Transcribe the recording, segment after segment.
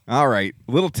All right.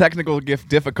 Little technical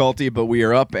difficulty, but we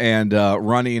are up and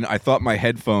running. I thought my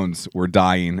headphones were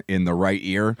dying in the right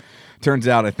ear. Turns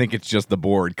out I think it's just the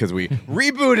board because we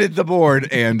rebooted the board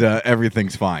and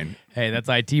everything's fine. Hey, that's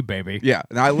IT, baby. Yeah.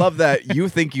 And I love that you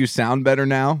think you sound better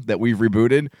now that we've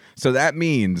rebooted. So that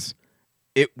means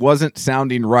it wasn't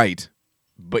sounding right,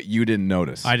 but you didn't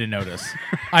notice. I didn't notice.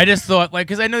 I just thought, like,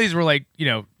 because I know these were, like,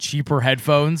 cheaper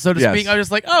headphones, so to Yes. speak. I was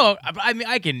just like, oh, I mean,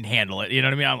 I can handle it. You know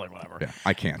what I mean? I'm like, whatever. Yeah,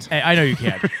 I can't. I know you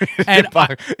can. And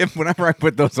if whenever I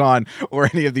put those on or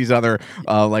any of these other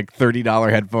like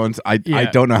 $30 headphones, I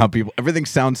don't know how people. Everything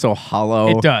sounds so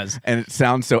hollow. It does, and it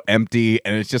sounds so empty,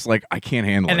 and it's just like I can't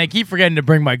handle it. And I keep forgetting to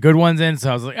bring my good ones in,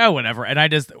 so I was like, oh, whatever. And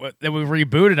then we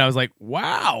rebooted. And I was like,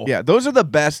 wow. Yeah, those are the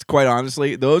best. Quite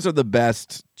honestly, those are the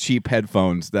best cheap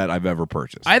headphones that I've ever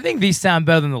purchased. I think these sound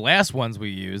better than the last ones we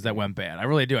used that went bad. I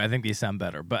really do. I think these sound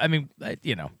better. But I mean,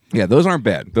 Yeah, those aren't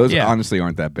bad. Those honestly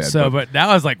aren't that bad. So, but now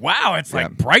I was like, wow, it's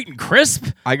like bright and crisp.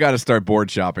 I got to start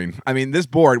board shopping. I mean, this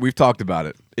board, we've talked about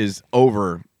it, is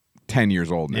over 10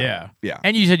 years old now. Yeah. Yeah.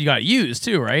 And you said you got it used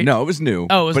too, right? No, it was new.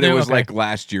 Oh, it was but new? it was Okay. like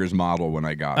last year's model when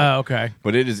I got it. Oh, okay.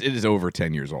 But it is over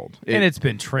 10 years old. And it's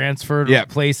been transferred Yep.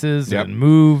 places Yep. and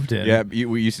moved. And Yeah,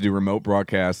 we used to do remote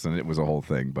broadcasts, and it was a whole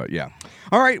thing. But yeah.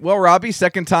 All right. Well, Robbie,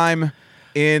 second time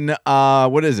in,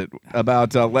 what is it,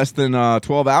 about less than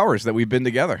 12 hours that we've been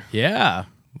together. Yeah.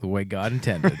 The way God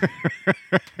intended.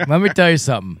 Let me tell you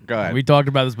something. Go ahead. We talked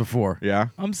about this before. Yeah.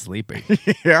 I'm sleepy.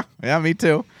 Yeah, me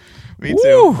too. Me Woo.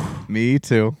 too. Me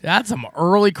too. That's some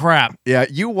early crap. Yeah,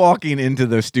 you walking into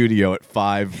the studio at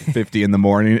 5:50 in the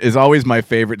morning is always my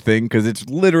favorite thing because it's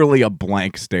literally a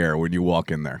blank stare when you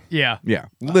walk in there. Yeah. Yeah,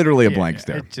 literally a blank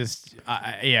stare. It just,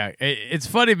 it's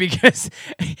funny because,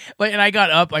 like, and I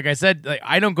got up, like I said, like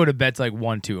I don't go to bed till like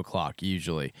 1, 2 o'clock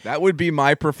usually. That would be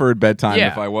my preferred bedtime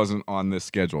Yeah. if I wasn't on this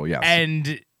schedule. Yes.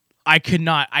 And I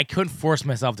couldn't force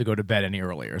myself to go to bed any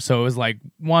earlier. So it was like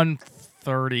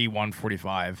 1:30,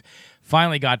 1:45.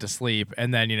 Finally got to sleep,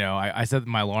 and then I set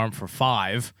my alarm for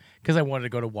 5 because I wanted to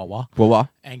go to Wawa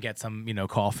and get some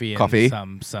coffee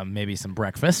and maybe some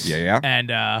breakfast. Yeah.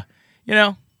 And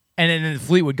and then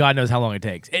Fleetwood, God knows how long it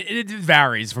takes. It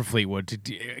varies for Fleetwood to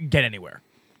get anywhere.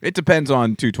 It depends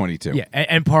on 222. Yeah,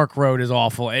 and Park Road is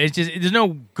awful. It's just there's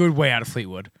no good way out of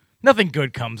Fleetwood. Nothing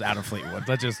good comes out of Fleetwood.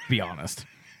 Let's just be honest.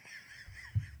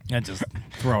 And just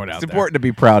throw it out It's there. important to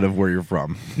be proud of where you're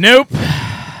from. Nope.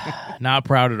 Not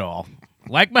proud at all.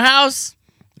 Like my house,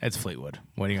 it's Fleetwood.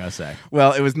 What are you going to say?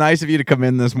 Well, it was nice of you to come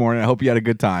in this morning. I hope you had a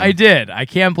good time. I did. I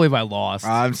can't believe I lost.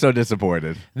 I'm so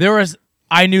disappointed.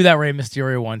 I knew that Rey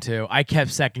Mysterio one too. I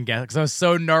kept second guessing because I was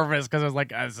so nervous because I was like,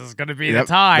 this is going to be the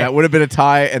tie. That would have been a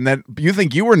tie, and then you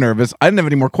think you were nervous. I didn't have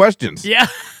any more questions. Yeah.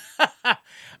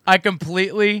 I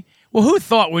completely... Well, who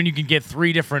thought when you can get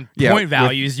 3 different point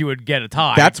values you would get a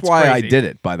tie? That's It's why crazy. I did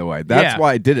it, by the way. That's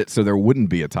why I did it, so there wouldn't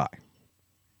be a tie.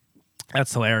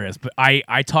 That's hilarious. But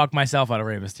I talked myself out of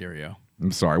Rey Mysterio.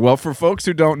 I'm sorry. Well, for folks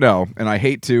who don't know, and we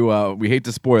hate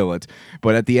to spoil it,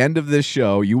 but at the end of this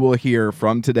show, you will hear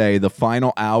from today the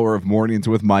final hour of Mornings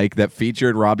with Mike that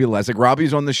featured Robbie Lessig.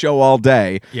 Robbie's on the show all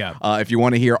day. Yeah. If you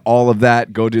want to hear all of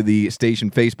that, go to the station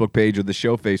Facebook page or the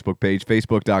show Facebook page,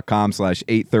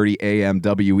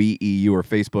 facebook.com/830amweeu or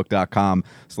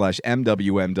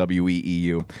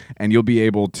facebook.com/MWMWEEU, and you'll be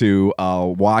able to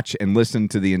watch and listen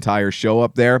to the entire show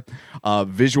up there.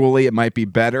 Visually, it might be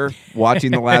better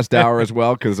watching the last hour as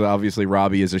well, because obviously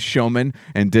Robbie is a showman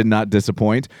and did not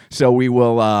disappoint. So we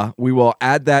will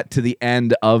add that to the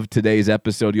end of today's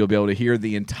episode. You'll be able to hear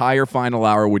the entire final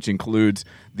hour, which includes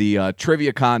the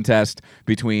trivia contest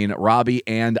between Robbie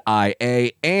and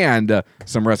IA and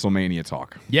some WrestleMania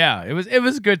talk. Yeah, it was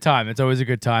a good time. It's always a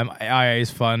good time. IA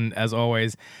is fun as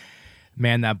always.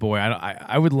 Man, that boy,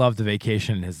 I would love to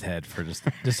vacation in his head for just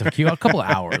a couple of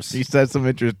hours. He said some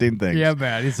interesting things. Yeah,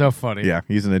 man, he's so funny. Yeah,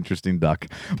 he's an interesting duck.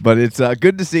 But it's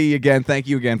good to see you again. Thank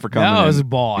you again for coming. No, it was in. a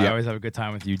ball. Yeah. I always have a good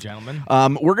time with you, gentlemen.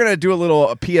 We're going to do a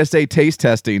little PSA taste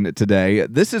testing today.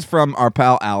 This is from our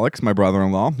pal Alex, my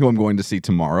brother-in-law, who I'm going to see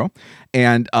tomorrow.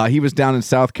 And he was down in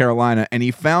South Carolina, and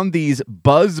he found these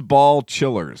Buzzball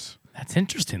chillers. That's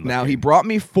interesting. Now, he brought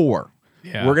me 4.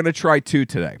 Yeah. We're going to try 2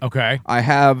 today. Okay. I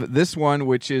have this one,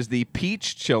 which is the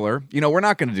peach chiller. We're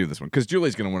not going to do this one because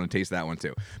Julie's going to want to taste that one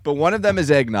too. But one of them is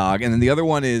eggnog, and then the other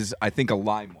one is, I think, a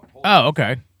lime one. Oh,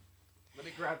 okay. Let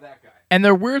me grab that guy. And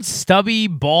they're weird, stubby,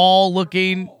 ball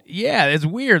looking. Yeah, it's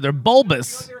weird. They're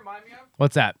bulbous. You know what they remind me of?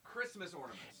 What's that? Christmas ornaments.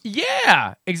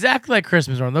 Yeah, exactly like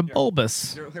Christmas ornaments. They're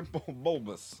bulbous. They're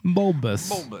bulbous.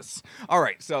 Bulbous. All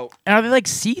right, so And are they like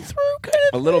see-through kind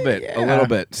of? a little bit.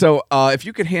 Yeah. So if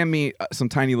you could hand me some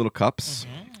tiny little cups,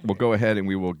 we'll go ahead and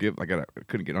we will give. I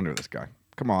couldn't get under this guy.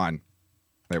 Come on.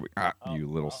 There we you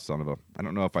little son of a. I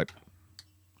don't know if I.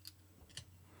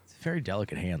 It's very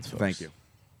delicate hands, folks. Thank you.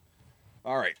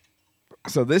 All right.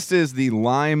 So this is the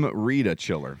Lime Rita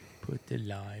chiller. Put the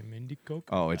lime in the coconut.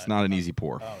 Oh, it's not an easy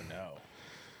pour. Oh, no.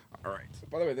 All right.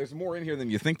 By the way, there's more in here than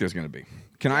you think there's going to be.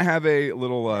 Can I have a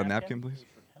little napkin, please?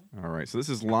 All right. So this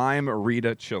is Lime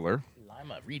Rita chiller.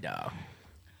 Lima Rita.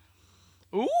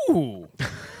 Ooh.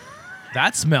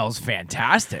 That smells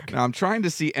fantastic. Now I'm trying to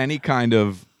see any kind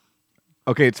of.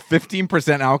 Okay, it's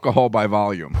 15% alcohol by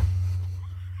volume.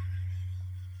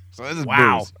 So this is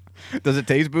booze. Does it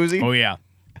taste boozy? Oh, yeah.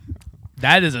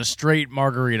 That is a straight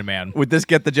margarita, man. Would this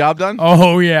get the job done?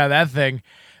 Oh, yeah, that thing.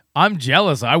 I'm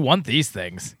jealous. I want these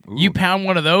things. You pound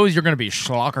one of those, you're going to be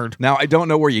schlockered. Now, I don't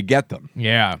know where you get them.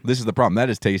 Yeah. This is the problem. That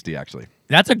is tasty, actually.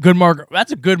 That's a good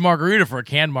margarita for a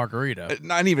canned margarita.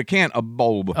 Not even a can, a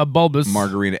bulb. A bulbous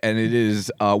margarita. And it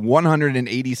is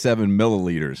 187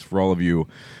 milliliters for all of you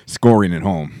scoring at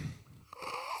home.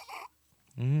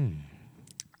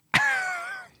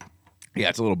 Yeah,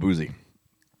 it's a little boozy.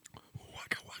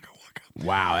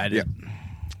 Wow, that is.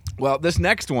 Well, this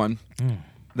next one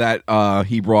that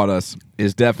he brought us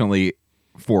is definitely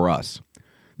for us.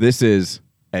 This is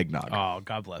eggnog. Oh,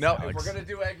 God bless No, Alex. if we're going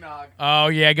to do eggnog, Oh,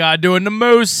 yeah, gotta do it in the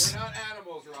moose. we're not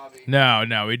animals, Robbie.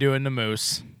 No, we do it in the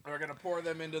moose. We're going to pour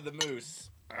them into the moose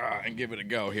and give it a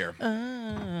go here.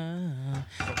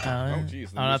 Oh,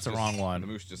 geez. that's the wrong one. The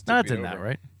moose just No, tipped that's me in that, over.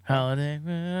 right? Holiday. I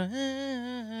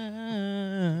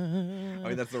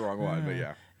mean, that's the wrong one, but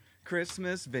yeah.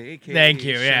 Christmas vacation. Thank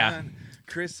you, yeah.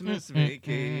 Christmas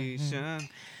vacation.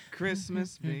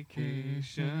 Christmas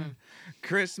vacation.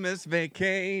 Christmas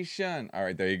vacation. All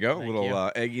right, there you go. Thank Little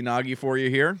you. eggy noggy for you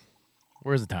here.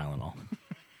 Where's the Tylenol?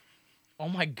 Oh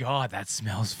my God, that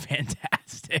smells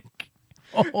fantastic.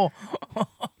 Oh,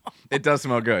 It does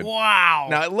smell good. wow.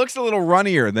 Now, it looks a little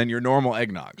runnier than your normal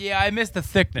eggnog. Yeah, I missed the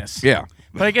thickness. Yeah,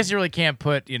 But I guess you really can't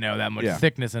put, that much Yeah.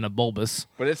 thickness in a bulbous.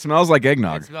 but it smells like It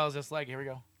eggnog. smells just like, here we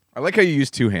go. I like how you use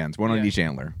two hands, one on Yeah. each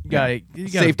antler. You gotta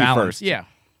Safety balance. first. Yeah.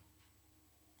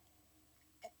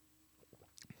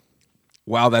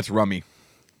 Wow, that's rummy.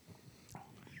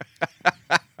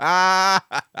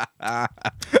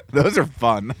 Those are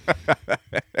fun.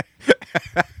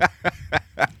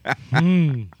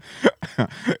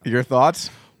 Your thoughts?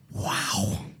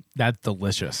 Wow. That's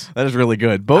delicious. That is really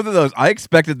good. Both of those, I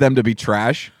expected them to be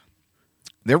trash.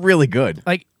 They're really good.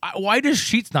 Like, why does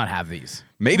Sheets not have these?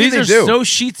 Maybe these they are do. so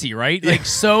sheetsy, right? Like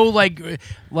so, like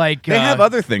They have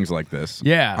other things like this.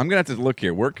 Yeah. I'm gonna have to look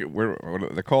here.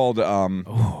 They're called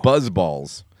Buzz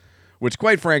Balls, which,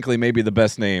 quite frankly, may be the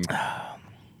best name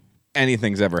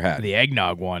anything's ever had. the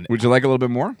eggnog one. Would you like a little bit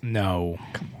more? No,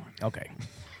 come on. Okay.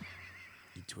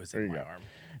 You twisted my arm.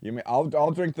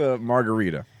 I'll drink the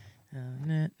margarita.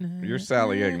 You're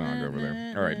Sally Eggnog over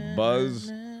there. All right, Buzz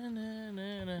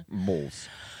Balls.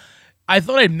 I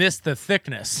thought I missed the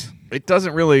thickness, It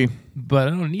doesn't really. but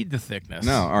I don't need the thickness.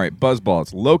 No. All right, Buzz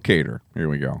Balls Locator. Here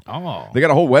we go. Oh. They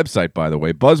got a whole website, by the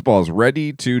way. Buzzballs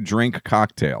ready to drink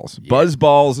cocktails.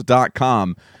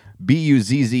 Buzzballs.com.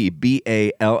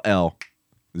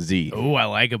 BUZZBALLZ. Oh, I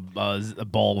like a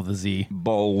ball with a Z.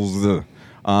 Balls.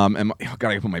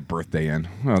 Gotta put my birthday in.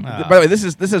 By the way,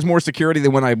 this has more security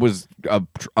than when I was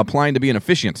applying to be an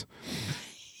officiant.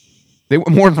 They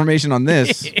want more information on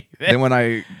this than when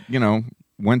I,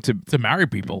 went to marry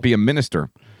people. be a minister.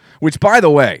 Which, by the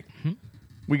way,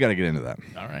 we got to get into that.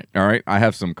 All right. All right, I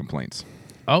have some complaints.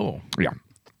 Oh. Yeah.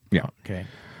 Okay.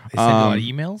 They send you a lot of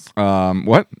emails.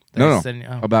 What? No. send-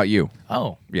 oh. About you.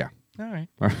 Oh. Yeah. All right.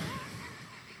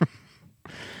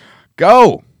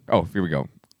 Go. Oh, here we go.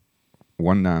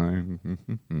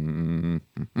 19.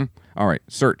 All right.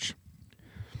 Search.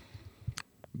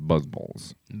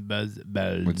 Buzzballs. Buzz.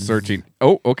 It's searching.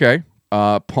 Oh, okay.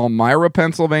 Palmyra,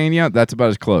 Pennsylvania. That's about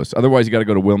as close. Otherwise, you got to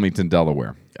go to Wilmington,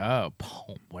 Delaware. Oh,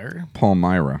 where?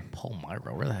 Palmyra.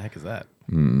 Palmyra. Where the heck is that?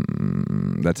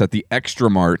 That's at the Extra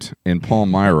Mart in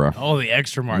Palmyra. Oh, the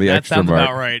Extra Mart. The That Extra sounds Mart.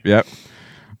 about right. Yep.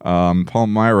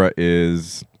 Palmyra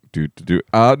is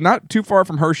not too far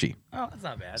from Hershey. Oh, that's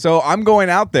not bad. So I'm going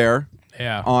out there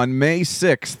Yeah. on May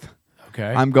 6th.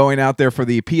 Okay. I'm going out there for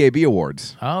the PAB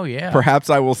Awards. Oh, yeah. Perhaps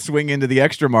I will swing into the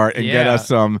Extra Mart and get Yeah. us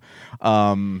some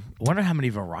I wonder how many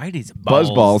varieties of Buzz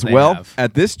Balls. they Well, have.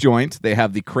 at this joint, they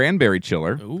have the cranberry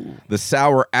chiller, Ooh. the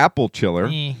sour apple chiller,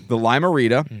 Eh. the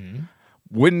limerita,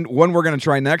 One we're going to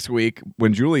try next week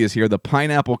when Julie is here, the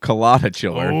pineapple colada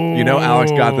chiller. Oh. You know, Alex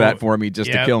got that for me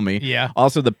just to kill me. Yeah.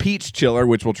 Also, the peach chiller,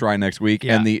 which we'll try next week,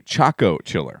 and the choco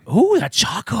chiller. Ooh, that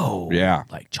choco. Yeah.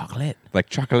 Like chocolate. Like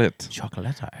chocolate.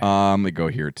 Chocolate. Let me go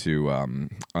here to,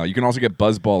 you can also get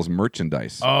BuzzBalls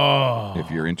merchandise Oh. if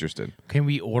you're interested. Can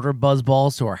we order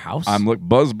BuzzBalls to our house?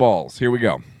 BuzzBalls. Here we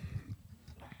go.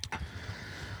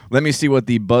 Let me see what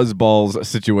the BuzzBalls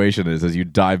situation is as you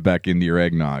dive back into your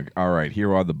eggnog. All right,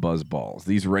 here are the BuzzBalls.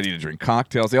 These ready-to-drink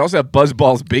cocktails. They also have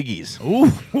BuzzBalls Biggies. Ooh,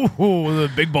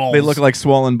 the big balls. They look like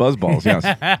swollen BuzzBalls, yes.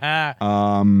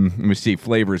 Let me see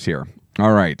flavors here.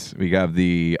 All right, we have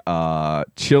the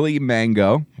chili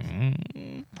mango,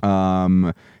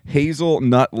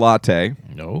 hazelnut latte.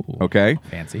 No. Okay.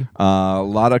 Fancy.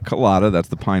 Lotta colada. That's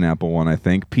the pineapple one, I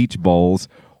think. Peach bowls.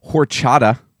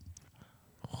 Horchata.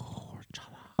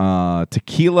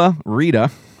 Tequila Rita.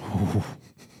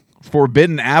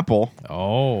 Forbidden apple.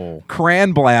 Oh.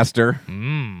 Cran blaster.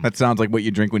 That sounds like what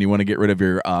you drink when you want to get rid of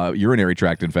your urinary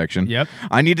tract infection. Yep.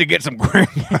 I need to get some cran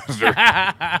blaster.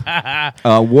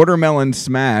 Watermelon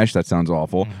smash. That sounds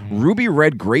awful. Ruby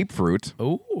red grapefruit.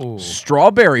 Ooh.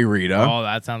 Strawberry Rita. Oh,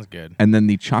 that sounds good. And then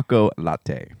the choco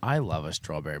latte. I love a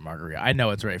strawberry margarita. I know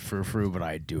it's very frou-frou, but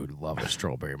I do love a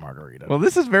strawberry margarita. Well,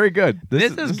 this is very good.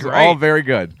 This is great. All very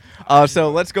good.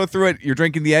 So let's go through it. You're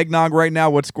drinking the eggnog right now.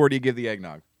 What score do you give the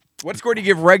eggnog? What score do you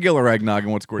give regular eggnog,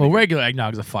 and what score do you give? Regular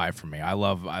eggnog's a 5 for me. I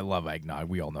love eggnog.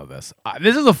 We all know this.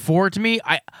 This is a 4 to me.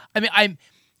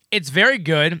 It's very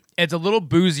good. It's a little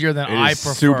boozier than I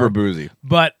prefer. Super boozy.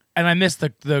 And I miss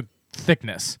the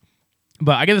thickness.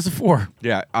 But I give this a 4.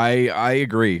 Yeah, I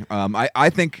agree.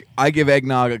 I think I give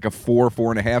eggnog like a 4,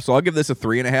 4.5. So I'll give this a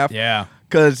 3.5. Yeah.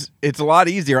 Because it's a lot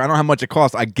easier. I don't know how much it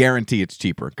costs. I guarantee it's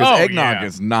cheaper. Because eggnog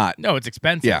is not. No, it's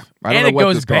expensive. Yeah. I don't and know it what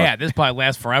goes this costs. bad. This probably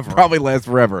lasts forever. Probably lasts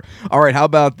forever. All right, how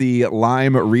about the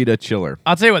lime Rita chiller?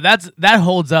 I'll tell you what, that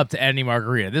holds up to any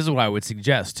margarita. This is what I would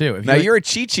suggest too. Now you're a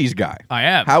Chi-Chi's guy. I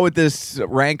am. How would this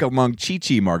rank among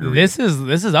Chi-Chi margaritas?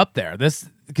 This is up there.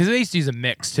 Because they used to use a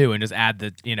mix too and just add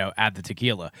the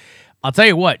tequila. I'll tell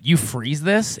you what, you freeze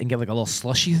this and get like a little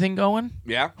slushy thing going.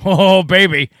 Yeah. Oh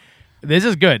baby, this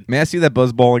is good. May I see that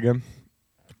BuzzBall again?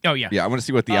 Oh yeah. Yeah, I want to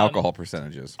see what the alcohol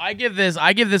percentage is. I give it a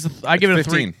 3.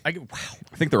 15. I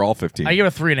think they're all 15. I give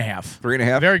it a 3.5.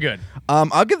 3.5? Very good.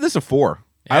 I'll give this a 4.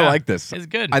 I Yeah, like this. it's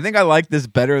good. I think I like this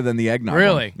better than the eggnog.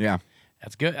 Really? One. Yeah.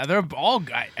 That's good. They're all.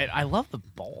 I love the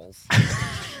balls. It's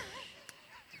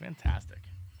fantastic.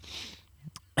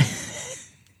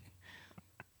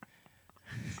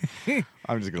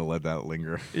 I'm just going to let that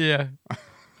linger. Yeah.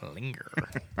 Linger.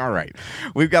 All right.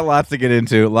 We've got lots to get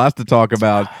into, lots to talk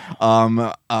about.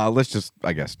 Let's just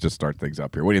start things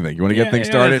up here. What do you think? You want to get things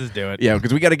started? Let's just do it. Yeah,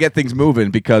 because we got to get things moving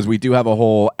because we do have a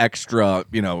whole extra,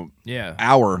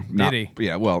 hour.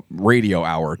 Radio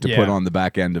hour to put on the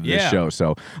back end of this show.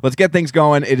 So let's get things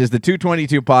going. It is the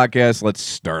 222 podcast. Let's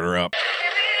start her up.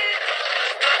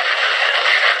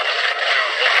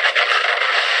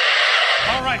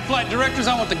 All right, flight directors,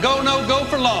 I want the go, no, go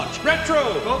for launch.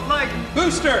 Retro. Go flight.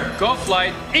 Booster. Go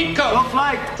flight. Inco. Go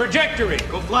flight. Trajectory.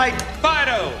 Go flight.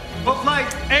 Fido. Go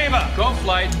flight. Ava. Go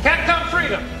flight. Capcom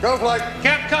Freedom. Go flight.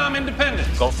 Capcom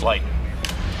Independence. Go flight.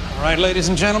 All right, ladies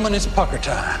and gentlemen, it's pucker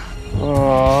time.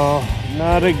 Oh,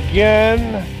 not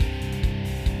again.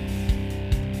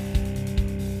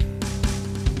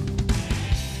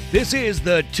 This is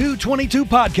the 222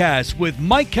 podcast with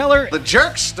Mike Keller The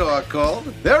jerk store called.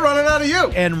 They're running out of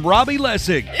you. and Robbie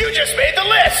Lessig. You just made the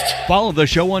list! Follow the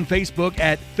show on Facebook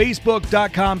at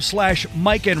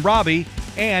facebook.com/Mike and Robbie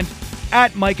and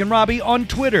at Mike and Robbie on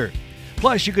Twitter.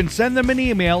 Plus, you can send them an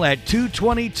email at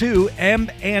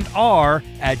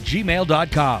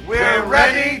 222mnr@gmail.com. We're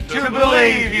ready to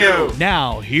believe you.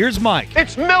 Now, here's Mike.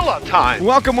 It's Miller time!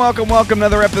 Welcome.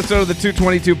 Another episode of the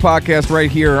 222 podcast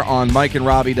right here on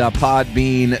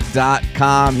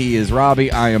mikeandrobbie.podbean.com. He is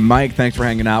Robbie. I am Mike. Thanks for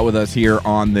hanging out with us here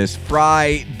on this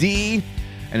Friday.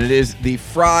 And it is the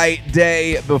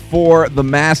Friday before the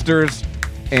Masters.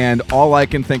 And all I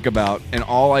can think about and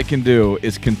all I can do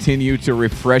is continue to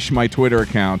refresh my Twitter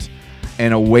account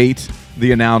and await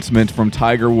the announcement from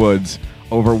Tiger Woods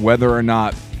over whether or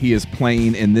not he is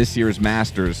playing in this year's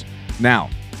Masters. Now,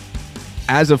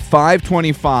 as of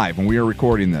 5:25 when we are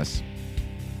recording this,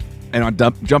 and I'm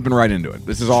jumping right into it.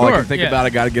 This is all I can think about.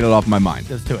 I got to get it off my mind.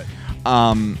 Let's do it.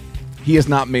 He has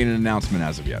not made an announcement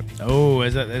as of yet. Oh,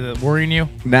 is it worrying you?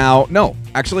 Now, no,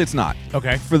 actually it's not.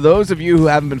 Okay. For those of you who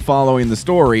haven't been following the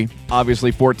story,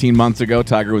 obviously 14 months ago,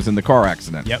 Tiger was in the car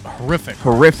accident. Yep.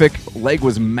 Horrific. Leg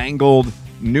was mangled,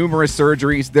 numerous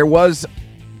surgeries. There was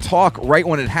talk right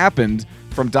when it happened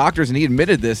from doctors, and he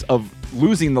admitted this, of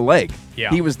losing the leg. Yeah.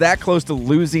 He was that close to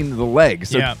losing the leg.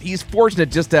 So Yeah. he's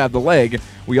fortunate just to have the leg.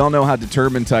 We all know how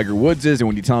determined Tiger Woods is, and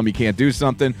when you tell him he can't do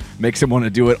something, makes him want to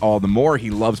do it all the more. He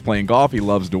loves playing golf. He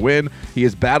loves to win. He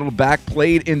has battled back,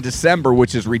 played in December,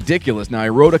 which is ridiculous. Now, I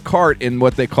rode a cart in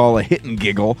what they call a hit and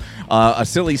giggle, a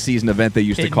silly season event they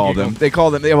used to call them. They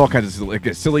have all kinds of, like,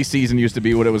 a silly season used to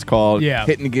be what it was called. Yeah.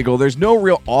 Hit and giggle. There's no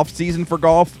real off season for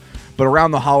golf. But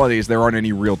around the holidays, there aren't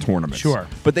any real tournaments. Sure.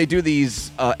 But they do these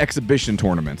exhibition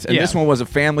tournaments. And Yeah. this one was a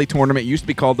family tournament. It used to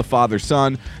be called the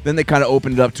Father-Son. Then they kind of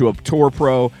opened it up to a Tour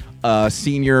Pro,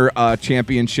 senior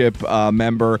championship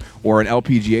member, or an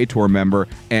LPGA Tour member,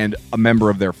 and a member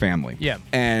of their family. Yeah.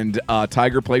 And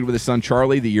Tiger played with his son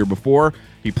Charlie the year before.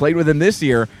 He played with him this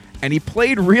year. And he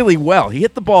played really well. He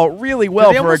hit the ball really well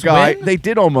Did they for a almost guy. win? They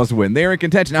did almost win. They're in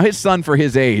contention. Now, his son, for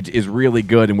his age, is really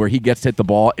good, and where he gets to hit the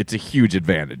ball, it's a huge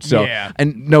advantage. So, Yeah.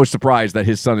 and no surprise that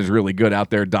his son is really good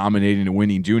out there dominating and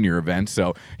winning junior events.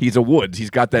 So he's a Woods. He's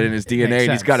got that in his DNA, makes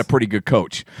and he's sense. got a pretty good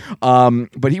coach.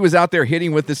 But he was out there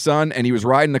hitting with his son, and he was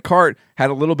riding the cart, had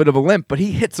a little bit of a limp, but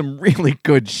he hit some really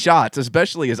good shots,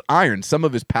 especially his iron. Some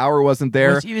of his power wasn't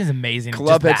there. He was amazing.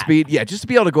 Club Just head that. speed. Yeah, just to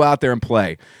be able to go out there and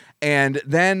play. And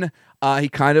then he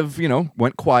kind of,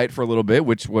 went quiet for a little bit,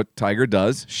 which what Tiger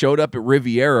does. Showed up at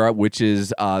Riviera, which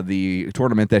is the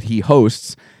tournament that he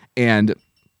hosts, and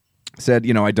said,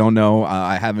 I don't know.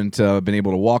 I haven't been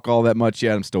able to walk all that much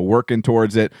yet. I'm still working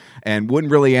towards it, and wouldn't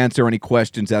really answer any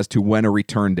questions as to when a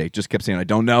return date. Just kept saying, I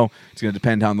don't know. It's going to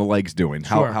depend how the leg's doing,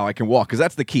 Sure. how I can walk, because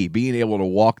that's the key, being able to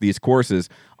walk these courses.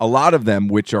 A lot of them,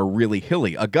 which are really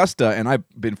hilly. Augusta, and I've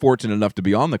been fortunate enough to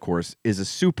be on the course, is a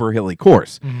super hilly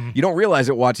course. You don't realize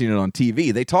it watching it on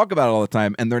TV. They talk about it all the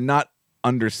time, and they're not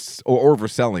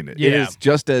overselling it. It Yeah. is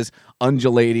just as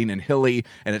undulating and hilly,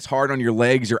 and it's hard on your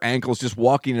legs, your ankles, just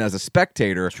walking it as a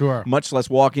spectator. Sure. Much less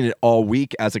walking it all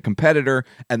week as a competitor,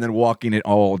 and then walking it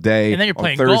all day. And then you're on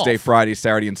playing Thursday, golf. Friday,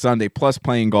 Saturday, and Sunday, plus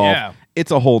playing golf. Yeah.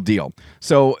 It's a whole deal.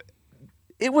 So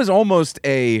it was almost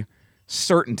a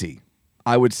certainty,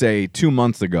 I would say, 2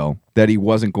 months ago, that he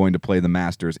wasn't going to play the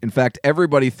Masters. In fact,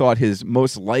 everybody thought his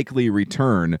most likely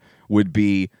return would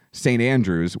be St.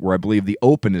 Andrews, where I believe the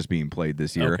Open is being played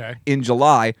this year, Okay. in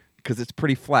July, because it's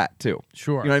pretty flat, too.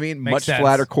 Sure. You know what I mean? Makes Much sense.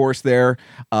 flatter course there,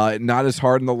 not as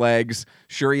hard on the legs.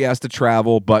 Sure, he has to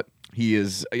travel, but he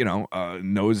is,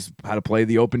 knows how to play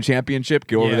the Open Championship.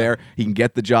 Go over Yeah. there. He can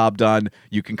get the job done.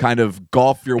 You can kind of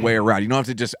golf your way around. You don't have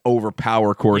to just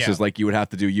overpower courses Yeah. like you would have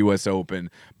to do U.S.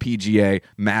 Open, PGA,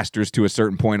 Masters to a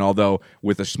certain point, although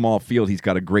with a small field, he's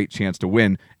got a great chance to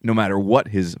win no matter what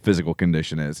his physical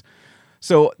condition is.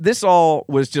 So this all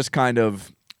was just kind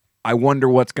of, I wonder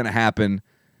what's going to happen.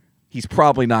 He's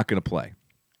probably not going to play.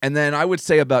 And then I would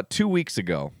say about 2 weeks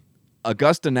ago,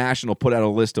 Augusta National put out a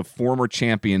list of former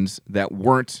champions that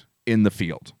weren't in the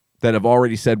field, that have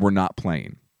already said we're not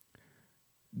playing.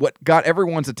 What got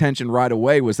everyone's attention right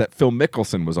away was that Phil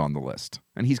Mickelson was on the list.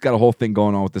 And he's got a whole thing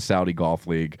going on with the Saudi Golf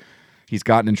League. He's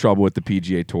gotten in trouble with the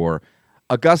PGA Tour.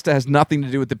 Augusta has nothing to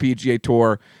do with the PGA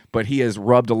Tour, but he has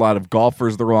rubbed a lot of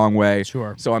golfers the wrong way.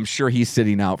 Sure. So I'm sure he's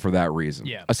sitting out for that reason.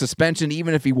 Yeah. A suspension,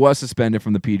 even if he was suspended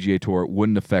from the PGA Tour,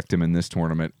 wouldn't affect him in this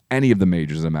tournament. Any of the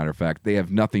majors, as a matter of fact. They have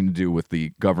nothing to do with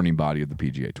the governing body of the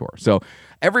PGA Tour. So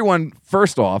everyone,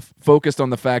 first off, focused on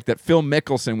the fact that Phil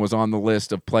Mickelson was on the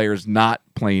list of players not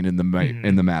playing in the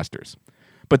in the Masters.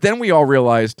 But then we all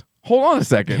realized, hold on a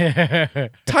second.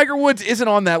 Tiger Woods isn't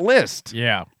on that list.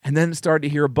 Yeah. And then started to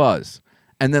hear a buzz.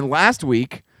 And then last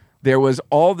week, there was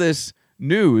all this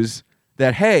news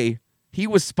that, hey, he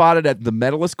was spotted at the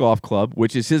Medalist Golf Club,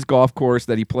 which is his golf course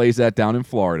that he plays at down in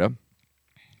Florida.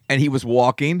 And he was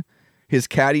walking. His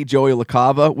caddy, Joey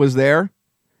LaCava, was there.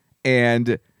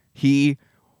 And he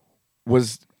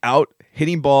was out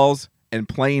hitting balls and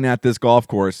playing at this golf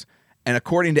course. And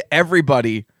according to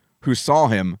everybody who saw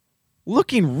him,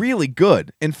 looking really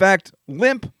good. In fact,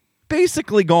 limp,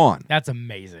 basically gone. That's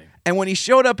amazing. And when he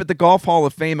showed up at the Golf Hall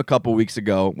of Fame a couple weeks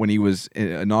ago, when he was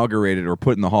inaugurated or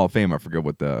put in the Hall of Fame, I forget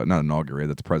what not inaugurated,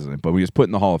 that's president, but when he was put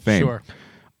in the Hall of Fame, Sure.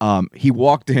 He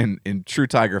walked in true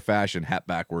Tiger fashion, hat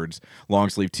backwards, long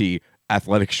sleeve tee,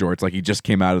 athletic shorts, like he just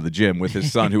came out of the gym with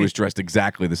his son, who was dressed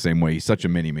exactly the same way. He's such a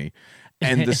mini-me.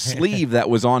 And the sleeve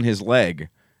that was on his leg,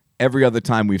 every other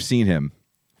time we've seen him,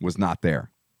 was not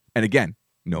there. And again,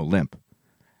 no limp.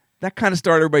 That kind of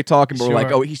started everybody talking, but we're like,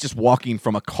 Sure. oh, he's just walking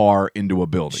from a car into a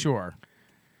building. Sure.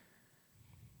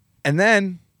 And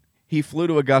then he flew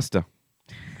to Augusta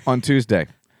on Tuesday.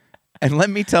 And let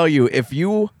me tell you, if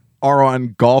you are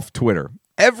on golf Twitter,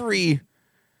 every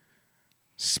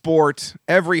sport,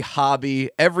 every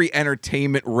hobby, every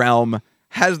entertainment realm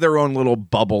has their own little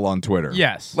bubble on Twitter.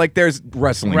 Yes. Like there's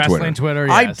wrestling Twitter.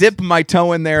 Yes. I dip my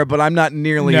toe in there, but I'm not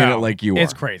nearly in it like you are.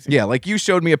 It's crazy. Yeah, like you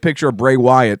showed me a picture of Bray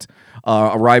Wyatt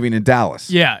arriving in Dallas.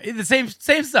 Yeah, the same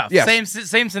stuff. Yes.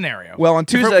 Same scenario. Well, on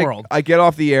Different Tuesday, world. I get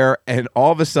off the air, and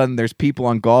all of a sudden, there's people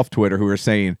on golf Twitter who are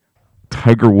saying,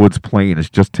 Tiger Woods' plane is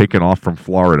just taken off from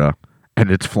Florida,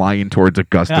 and it's flying towards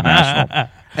Augusta National.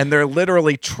 And they're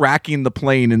literally tracking the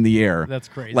plane in the air. That's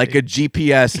crazy. Like a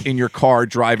GPS in your car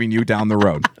driving you down the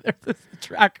road.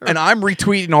 Tracker. And I'm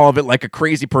retweeting all of it like a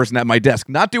crazy person at my desk,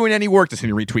 not doing any work, just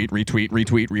hitting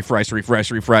retweet,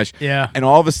 refresh. Yeah. And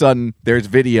all of a sudden, there's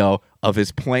video of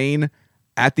his plane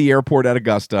at the airport at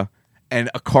Augusta and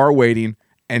a car waiting,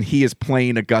 and he is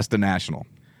playing Augusta National.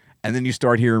 And then you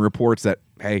start hearing reports that,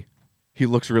 hey, he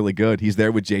looks really good. He's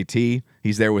there with JT.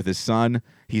 He's there with his son.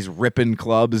 He's ripping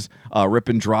clubs,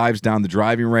 ripping drives down the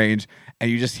driving range.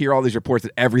 And you just hear all these reports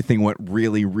that everything went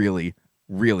really, really,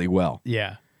 really well.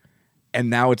 Yeah. And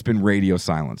now it's been radio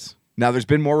silence. Now, there's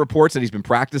been more reports that he's been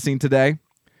practicing today.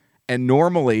 And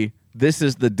normally, this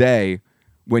is the day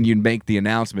when you make the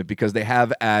announcement because they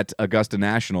have at Augusta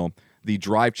National the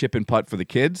drive, chip, and putt for the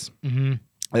kids. Mm-hmm.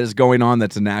 That is going on.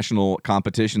 That's a national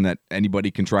competition that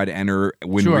anybody can try to enter,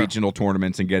 win regional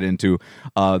tournaments, and get into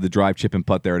the drive, chip, and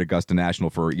putt there at Augusta National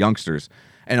for youngsters.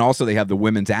 And also they have the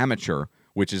women's amateur,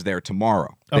 which is there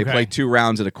tomorrow. They play 2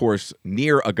 rounds at a course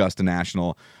near Augusta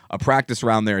National, a practice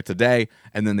round there today,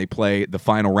 and then they play the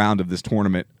final round of this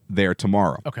tournament there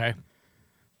tomorrow. Okay.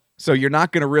 So you're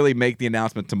not going to really make the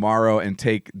announcement tomorrow and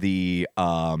take the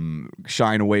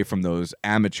shine away from those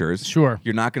amateurs. Sure.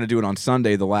 You're not going to do it on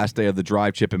Sunday, the last day of the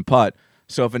drive, chip, and putt.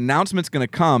 So if an announcement's going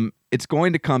to come, it's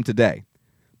going to come today.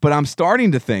 But I'm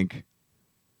starting to think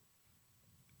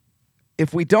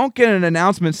if we don't get an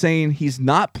announcement saying he's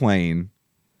not playing,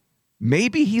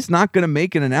 maybe he's not going to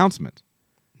make an announcement.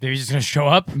 Maybe he's just going to show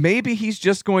up? Maybe he's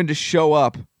just going to show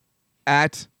up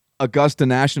at Augusta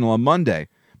National on Monday.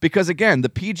 Because, again, the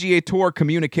PGA Tour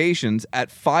Communications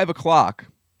at 5 o'clock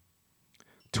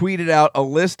tweeted out a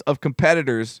list of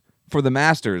competitors for the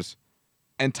Masters,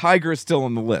 and Tiger is still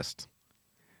on the list.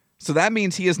 So that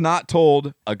means he has not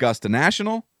told Augusta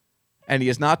National, and he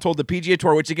has not told the PGA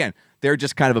Tour, which, again, they're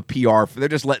just kind of a PR. They're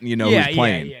just letting you know who's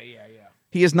playing. Yeah.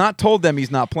 He has not told them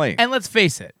he's not playing. And let's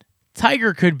face it,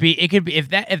 Tiger could be if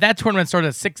that tournament started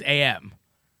at 6 a.m.,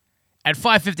 at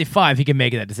 5:55, he can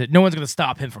make that decision. No one's going to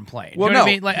stop him from playing. Well, you know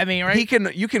no, what I mean, right? He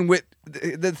can. You can.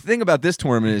 The thing about this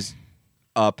tournament is,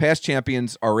 past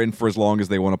champions are in for as long as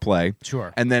they want to play.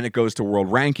 Sure. And then it goes to world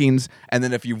rankings. And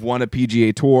then if you've won a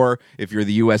PGA Tour, if you're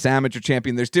the U.S. Amateur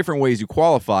champion, there's different ways you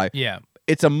qualify. Yeah.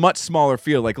 It's a much smaller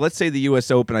field. Like, let's say the U.S.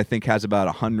 Open, I think, has about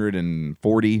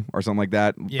 140 or something like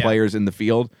that players in the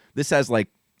field. This has, like,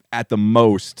 at the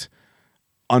most,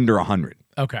 under 100.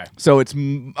 Okay. So it's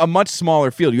a much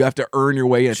smaller field. You have to earn your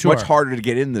way in. It's much harder to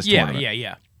get in this tournament.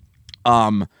 Yeah.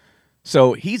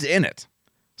 So he's in it.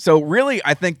 So really,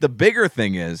 I think the bigger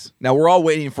thing is, now we're all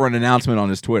waiting for an announcement on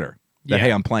his Twitter that,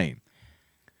 hey, I'm playing.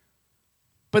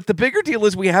 But the bigger deal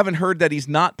is we haven't heard that he's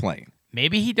not playing.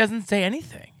 Maybe he doesn't say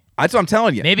anything. That's what I'm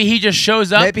telling you. Maybe he just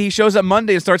shows up. Maybe he shows up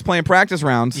Monday and starts playing practice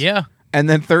rounds. Yeah. And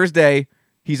then Thursday,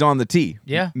 he's on the tee.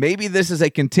 Yeah. Maybe this is a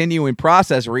continuing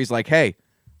process where he's like, hey,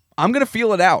 I'm going to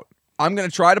feel it out. I'm going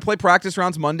to try to play practice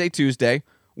rounds Monday, Tuesday.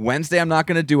 Wednesday, I'm not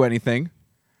going to do anything.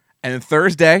 And then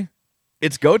Thursday,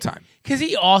 it's go time. Because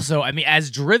he also, I mean,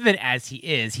 as driven as he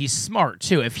is, he's smart,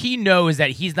 too. If he knows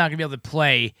that he's not going to be able to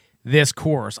play this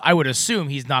course, I would assume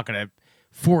he's not going to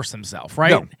force himself,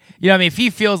 right? No. You know what I mean? If he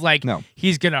feels like No.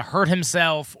 he's going to hurt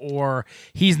himself or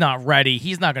he's not ready,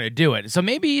 he's not going to do it. So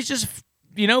maybe he's just,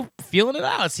 feeling it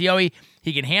out. See how he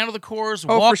can handle the course,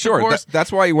 walk for sure. the course.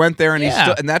 That's why he went there, and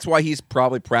Yeah. and that's why he's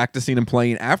probably practicing and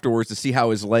playing afterwards to see how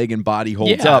his leg and body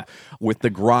holds Yeah. up with the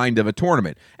grind of a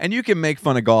tournament. And you can make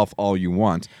fun of golf all you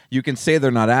want. You can say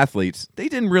they're not athletes. They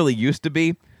didn't really used to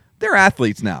be. They're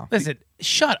athletes now. Listen,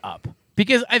 shut up.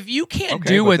 Because if you can't Okay,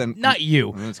 do but what, then- not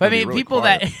you, then it's but I gonna be mean, really people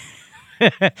quiet.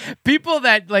 that, people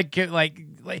that like,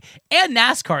 and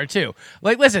NASCAR too.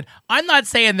 Like, listen, I'm not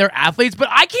saying they're athletes, but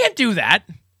I can't do that.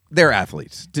 They're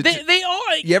athletes. They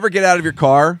are. You ever get out of your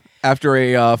car after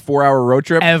a 4-hour road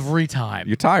trip? Every time.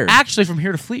 You're tired. Actually, from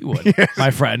here to Fleetwood,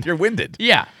 my friend. You're winded.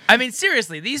 Yeah. I mean,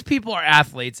 seriously, these people are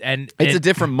athletes, and It's a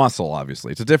different muscle,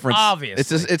 obviously. It's a different.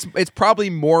 Obviously. It's probably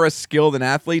more a skill than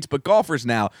athletes, but golfers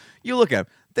now, you look at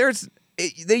them,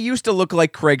 they used to look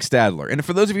like Craig Stadler. And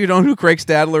for those of you who don't know who Craig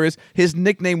Stadler is, his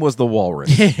nickname was the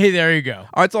Walrus. There you go.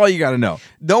 That's all you got to know.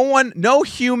 No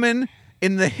human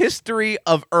in the history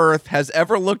of Earth has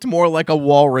ever looked more like a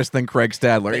walrus than Craig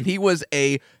Stadler. And he was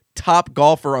a top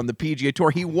golfer on the PGA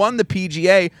Tour. He won the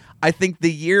PGA, I think,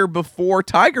 the year before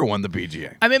Tiger won the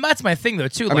PGA. I mean, that's my thing though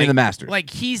too. I mean, the Masters.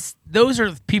 Like those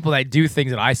are people that do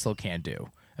things that I still can't do.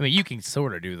 I mean, you can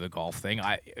sort of do the golf thing.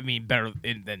 I mean, better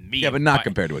than me. Yeah, but not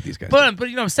compared to what these guys do. But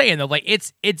you know what I'm saying though. Like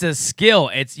it's a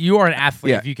skill. You are an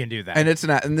athlete if you can do that.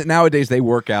 And nowadays they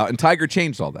work out, and Tiger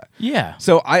changed all that. Yeah.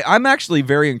 So I'm actually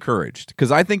very encouraged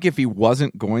because I think if he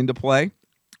wasn't going to play,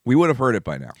 we would have heard it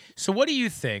by now. So what do you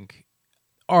think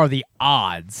are the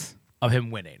odds of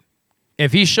him winning?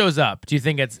 If he shows up, do you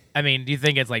think it's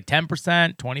like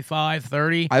 10%, 25,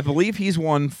 30? I believe he's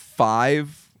won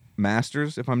 5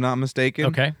 Masters, if I'm not mistaken.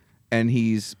 Okay. And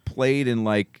he's played in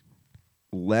like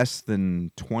less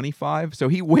than 25. So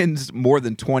he wins more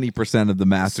than 20% of the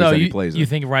Masters that he plays in. You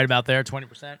think right about there,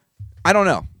 20%? I don't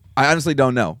know. I honestly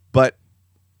don't know. But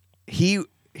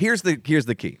here's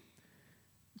the key.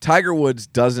 Tiger Woods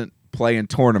doesn't play in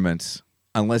tournaments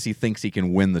unless he thinks he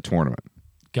can win the tournament.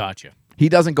 Gotcha. He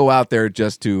doesn't go out there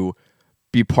just to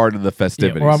be part of the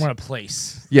festivities. Yeah, or I'm going to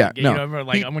place. Yeah, I'm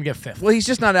going to get 5th. Well, he's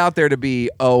just not out there to be,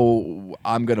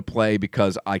 I'm going to play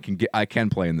because I can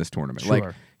play in this tournament. Sure.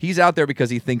 Like he's out there because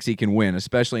he thinks he can win,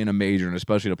 especially in a major and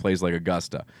especially to places like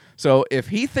Augusta. So if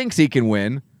he thinks he can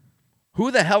win, who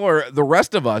the hell are the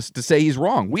rest of us to say he's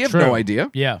wrong? We have no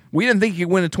idea. Yeah. We didn't think he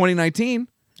could win in 2019.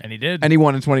 And he did. And he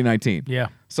won in 2019. Yeah.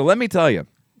 So let me tell you,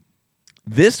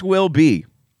 this will be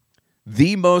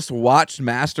the most watched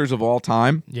Masters of all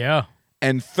time. Yeah.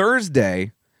 And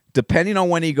Thursday, depending on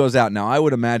when he goes out, now I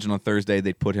would imagine on Thursday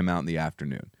they'd put him out in the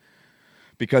afternoon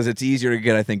because it's easier to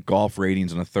get, I think, golf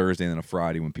ratings on a Thursday than a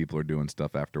Friday when people are doing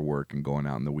stuff after work and going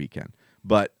out in the weekend.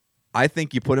 But I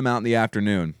think you put him out in the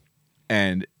afternoon,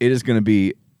 and it is going to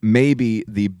be maybe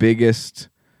the biggest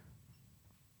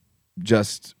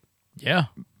just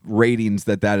ratings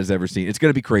that has ever seen. It's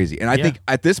going to be crazy. And I think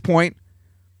at this point,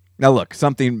 now look,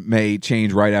 something may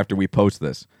change right after we post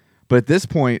this. But at this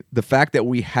point, the fact that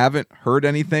we haven't heard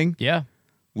anything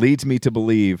leads me to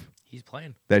believe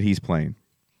that he's playing.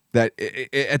 That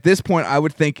at this point, I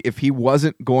would think if he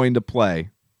wasn't going to play,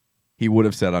 he would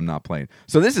have said, I'm not playing.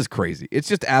 So this is crazy. It's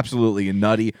just absolutely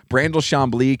nutty. Brandel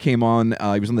Chambly came on.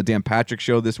 He was on the Dan Patrick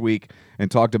Show this week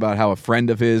and talked about how a friend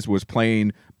of his was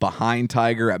playing behind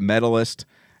Tiger at Medalist.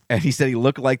 And he said he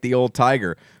looked like the old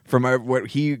Tiger. From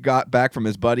what he got back from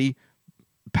his buddy,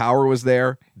 power was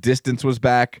there, distance was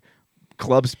back,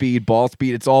 club speed, ball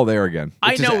speed, it's all there again.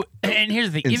 I know, and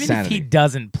here's the thing. insanity. Even if he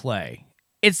doesn't play,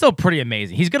 it's still pretty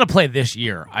amazing. He's going to play this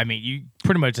year. I mean, you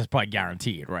pretty much just probably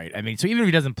guaranteed, right? I mean, so even if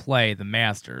he doesn't play the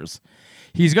Masters,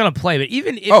 he's going to play. But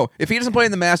even if he doesn't play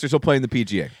in the Masters, he'll play in the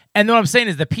PGA. And what I'm saying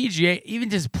is the PGA,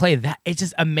 even just play that, it's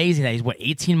just amazing that he's,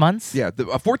 18 months? Yeah,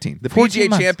 14. The 14 PGA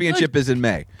months. Championship is in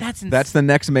May. That's the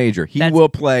next major. He will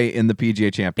play in the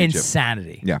PGA Championship.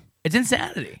 Insanity. Yeah. It's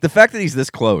insanity. The fact that he's this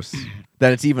close,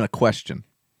 that it's even a question.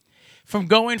 From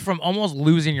going from almost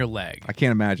losing your leg. I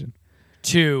can't imagine.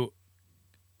 To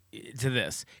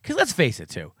this. Because let's face it,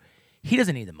 too. He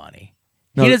doesn't need the money.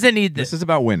 No, he doesn't need this. This is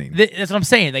about winning. That's what I'm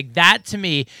saying. Like, that, to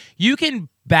me, you can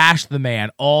bash the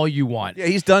man all you want. Yeah,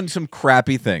 he's done some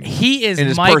crappy things. He is in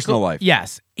his personal life.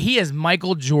 Yes. He is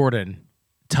Michael Jordan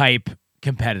type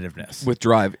competitiveness. With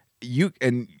drive. He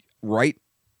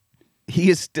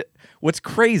is what's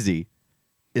crazy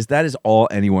is that is all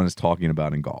anyone is talking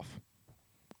about in golf.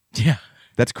 Yeah.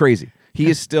 That's crazy. He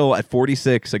is still at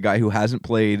 46, a guy who hasn't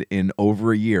played in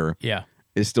over a year. Yeah.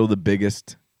 Is still the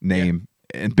biggest name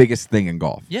and biggest thing in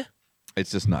golf. Yeah.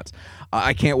 It's just nuts.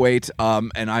 I can't wait.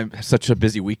 And I'm such a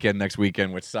busy weekend next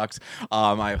weekend, which sucks.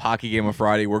 I have hockey game on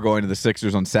Friday. We're going to the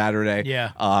Sixers on Saturday.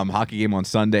 Yeah. Hockey game on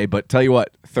Sunday. But tell you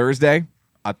what, Thursday,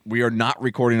 we are not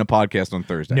recording a podcast on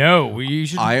Thursday. No, you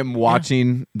should. I am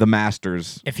watching the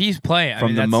Masters. If he's playing,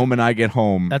 from the moment I get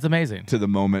home, that's amazing. To the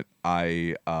moment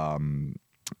I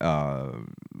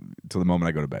to the moment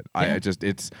I go to bed. Yeah.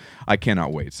 I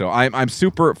cannot wait. So I'm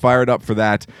super fired up for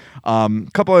that.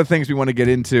 Couple other things we want to get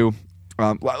into.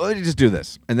 Let me just do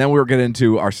this, and then we'll get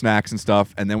into our snacks and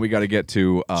stuff, and then we got to get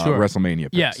to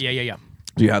WrestleMania picks. Yeah.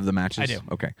 Do you have the matches? I do.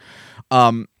 Okay.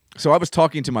 So I was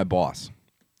talking to my boss,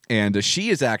 and she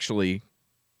is actually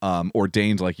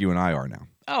ordained like you and I are now.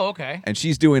 Oh, okay. And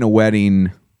she's doing a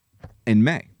wedding in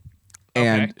May. Okay.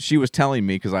 And she was telling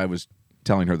me, because I was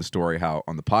telling her the story how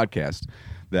on the podcast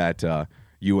that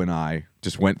you and I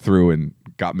just went through and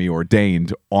got me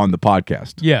ordained on the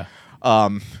podcast. Yeah.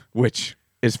 Which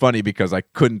is funny because I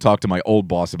couldn't talk to my old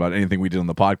boss about anything we did on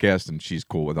the podcast, and she's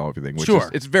cool with everything. Which sure.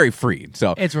 It's very freeing.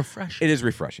 So it's refreshing. It is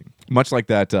refreshing. Much like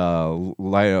that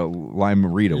Lime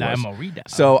Rita was. Lime Rita.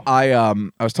 So I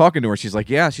was talking to her. She's like,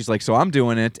 yeah. She's like, so I'm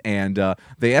doing it, and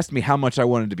they asked me how much I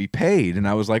wanted to be paid, and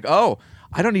I was like, oh,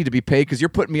 I don't need to be paid because you're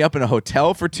putting me up in a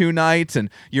hotel for 2 nights and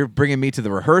you're bringing me to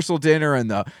the rehearsal dinner and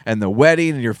the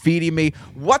wedding and you're feeding me.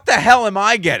 What the hell am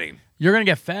I getting? You're gonna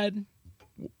get fed.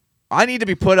 I need to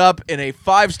be put up in a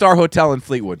 5-star hotel in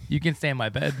Fleetwood. You can stay in my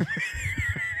bed.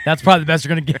 That's probably the best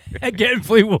you're gonna get in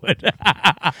Fleetwood.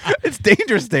 It's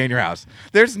dangerous to stay in your house.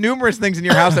 There's numerous things in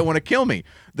your house that want to kill me.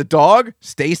 The dog,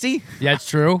 Stacy. Yeah, it's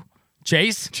true.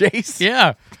 Chase.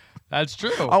 Yeah, that's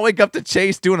true. I'll wake up to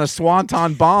Chase doing a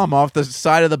swanton bomb off the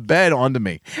side of the bed onto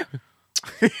me.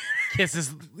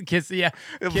 Kiss, yeah.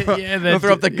 They'll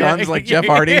throw up the guns like Jeff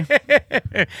Hardy.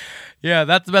 Yeah,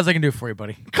 that's the best I can do for you,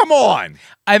 buddy. Come on.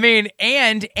 I mean,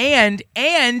 and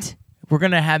we're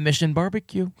gonna have Mission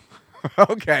Barbecue.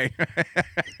 Okay.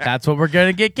 That's what we're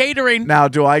gonna get catering. Now,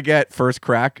 do I get first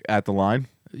crack at the line?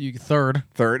 You third.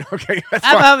 Third. Okay. That's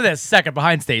How fine. about this? Second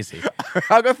behind Stacy.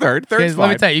 I'll go third. Third's Let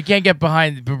me fine. tell you, you can't get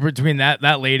between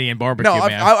that lady and barbecue, No,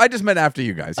 man. I just meant after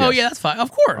you guys. Oh yes. yeah, that's fine.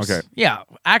 Of course. Okay. Yeah.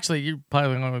 Actually, you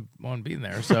probably want to be in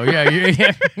there. So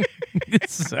yeah.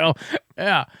 So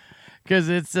yeah. Because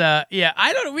it's yeah.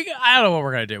 I don't know what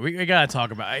we're gonna do. We gotta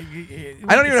talk about. I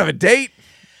don't even have a date.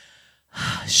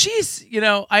 She's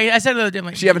I said the other day, I'm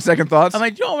like, She having second thoughts? I'm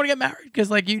like, you don't want to get married because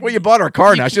like you. Well, you bought her a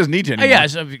car now. She doesn't need you Oh, anymore. yeah,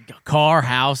 so, car,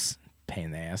 house, pain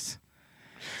in the ass.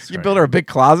 You build her a big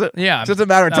closet. Yeah. It's just a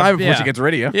matter of time before yeah. she gets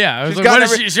rid of you. Yeah, I was She's like, got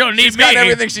what if she don't need she's got me?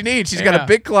 everything she needs. She's got Yeah. a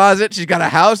big closet. She's got a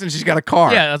house, and she's got a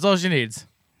car. Yeah, that's all she needs.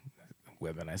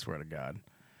 Women, I swear to God.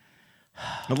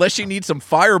 Unless she needs some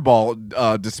Fireball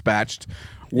dispatched.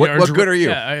 What Yeah, or good are you?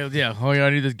 Yeah. Oh, yeah,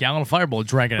 I need this gallon of Fireball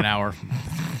drank in an hour.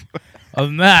 Other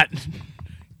than that,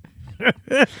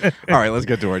 All right, let's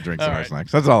get to our drinks and our right.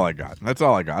 snacks. That's all I got. I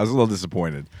was a little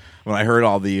disappointed when I heard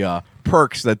all the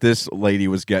perks that this lady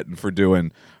was getting for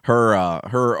doing her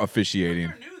officiating.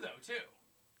 you're new though too.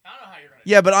 I don't know how you're gonna.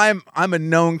 Yeah, but I'm a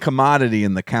known commodity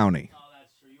in the county. Oh,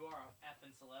 that's true. You are a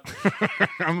effing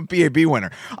celebrity. I'm a BAB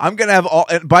winner. I'm gonna have all.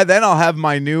 And by then, I'll have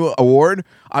my new award.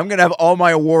 I'm gonna have all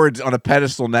my awards on a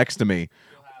pedestal next to me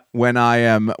when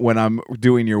I'm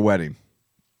doing your wedding.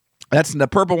 That's the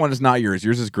purple one is not yours.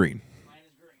 Yours is green.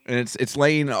 And it's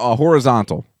laying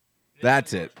horizontal.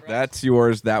 That's it. That's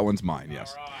yours. That one's mine.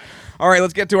 Yes. All right,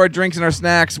 let's get to our drinks and our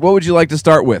snacks. What would you like to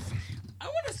start with? I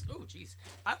want to. Oh, jeez.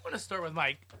 I want to start with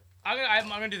Mike. I'm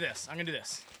gonna do this.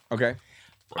 Okay.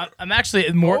 I'm actually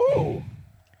more.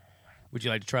 Would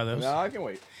you like to try those? No, I can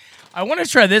wait. I want to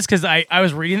try this because I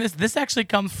was reading this. This actually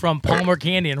comes from Palmer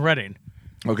Candy in Reading.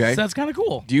 Okay. So that's kind of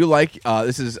cool. Do you like?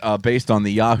 This is based on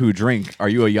the Yahoo drink. Are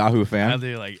you a Yahoo fan?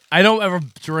 I don't ever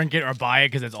drink it or buy it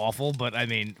because it's awful. But I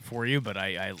mean, for you. But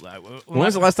When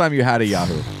was the last time you had a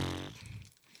Yahoo?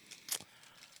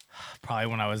 Probably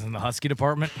when I was in the Husky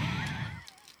department.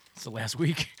 It's the last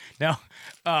week. No.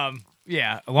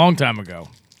 Yeah, a long time ago.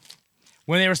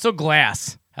 When they were still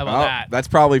glass. How about that? That's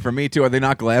probably for me too. Are they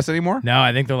not glass anymore? No,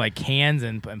 I think they're like cans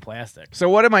and plastic. So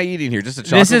what am I eating here? Just a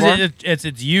chocolate This is bar?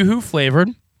 it's Yoo-hoo flavored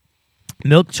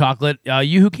milk chocolate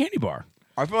Yoo-hoo candy bar.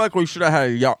 I feel like we should have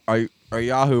had a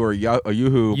Yahoo or a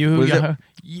Yoo-hoo. Yoo-hoo. What is it?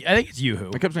 I think it's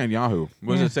Yoo-hoo. I kept saying Yahoo.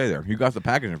 What does it say there? You got the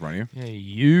package in front of you. Yeah,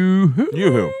 Yoo-hoo.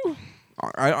 Yoo-hoo.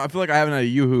 I feel like I haven't had a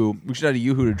Yoo-hoo. We should have a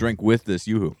Yoo-hoo to drink with this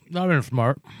Yoo-hoo. Not even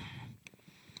smart.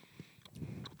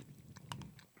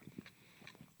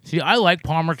 See, I like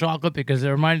Palmer chocolate because it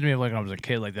reminds me of like when I was a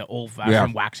kid, like that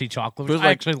old-fashioned waxy chocolate. Which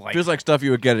I actually like. Feels like stuff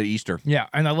you would get at Easter. Yeah,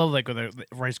 and I love like with the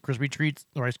Rice Krispie treats,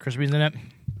 the Rice Krispies in it.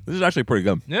 This is actually pretty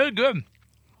good. Yeah, good.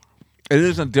 It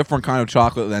is a different kind of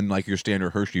chocolate than like your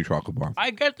standard Hershey chocolate bar.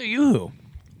 I get the Yoo-hoo.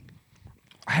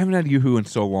 I haven't had Yoo-hoo in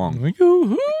so long.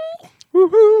 Yoo-hoo.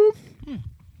 Woohoo!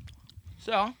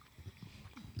 So,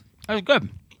 that's good.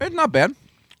 It's not bad.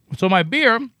 So my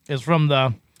beer is from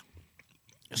the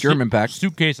German pack.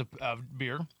 suitcase of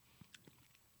beer.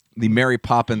 The Mary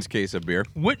Poppins case of beer.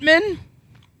 Whitman,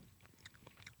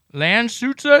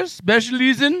 Landshutzer,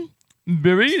 Specialisen,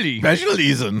 Berili.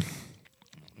 Specialisen.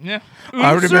 Yeah.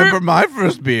 I remember my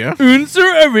first beer. Unser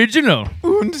Original.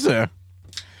 Unser.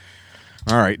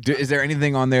 All right. Is there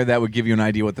anything on there that would give you an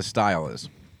idea what the style is?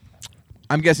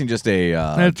 I'm guessing just a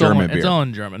German beer. It's all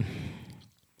in German.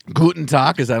 Guten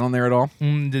Tag, is that on there at all?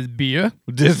 This beer.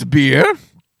 This beer?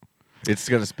 It's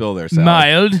going to spill there, Sally.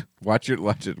 Mild. Watch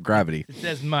it. Gravity. It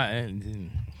says mild.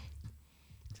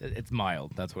 It's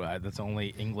mild. That's that's the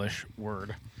only English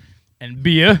word. And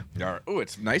beer. Oh,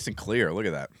 it's nice and clear. Look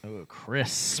at that. Oh,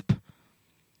 crisp.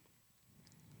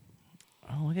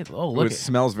 Oh, It look.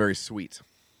 smells very sweet.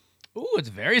 Ooh, it's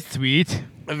very sweet.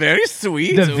 Very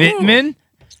sweet. The Ooh. Wittmann.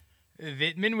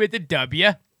 Wittmann with a W.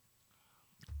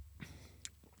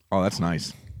 Oh, that's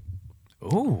nice.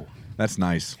 Ooh. That's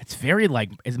nice. It's very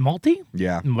is it malty?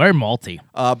 Yeah. Very malty.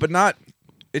 But not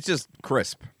It's just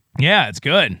crisp. Yeah, it's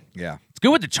good. Yeah, It's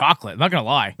good with the chocolate. I'm not gonna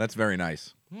lie. that's very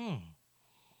nice.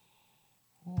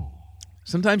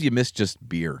 Sometimes you miss just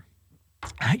beer.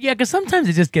 Yeah, because sometimes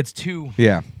it just gets too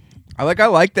Yeah. I like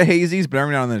the hazies, but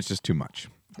every now and then it's just too much.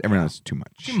 Every now and then it's too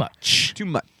much. much. Too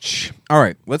much. All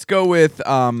right, let's go with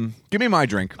give me my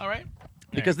drink. All right.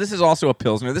 Because this is also a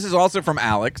Pilsner. This is also from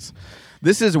Alex.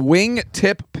 This is Wing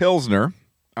Tip Pilsner.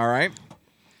 All right.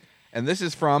 And this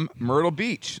is from Myrtle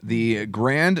Beach, the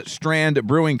Grand Strand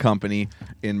Brewing Company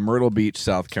in Myrtle Beach,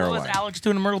 South What Carolina. was Alex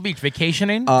doing in Myrtle Beach?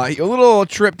 Vacationing? A little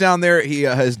trip down there.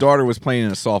 His daughter was playing in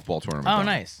a softball tournament. Oh, down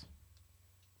there. nice.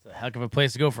 It's a heck of a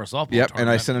place to go for a softball Yep, and I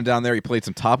tournament. sent him down there. He played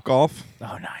some Top Golf.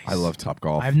 Oh, nice. I love Top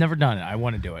Golf. I've never done it. I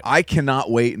want to do it. I cannot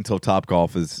wait until Top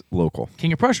Golf is local.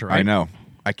 King of Prussia, right? I know.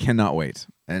 I cannot wait.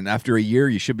 And after a year,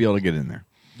 you should be able to get in there.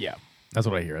 Yeah. That's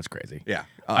what I hear. That's crazy. Yeah.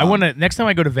 I want to, next time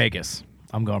I go to Vegas,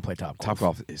 I'm going to play Top Golf. Top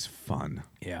Golf is fun.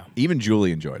 Yeah. Even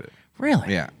Julie enjoyed it.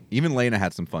 Really? Yeah. Even Lena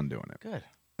had some fun doing it. Good.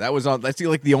 That was on. That's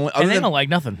like the only. Other And they than, don't like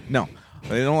nothing. No,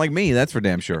 they don't like me. That's for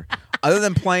damn sure. Other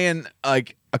than playing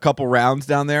like a couple rounds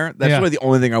down there, that's Yeah. really the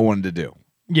only thing I wanted to do.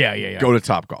 Yeah. Go to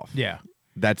Top Golf. Yeah.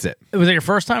 That's it. Was it your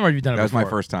first time or have you done it That was my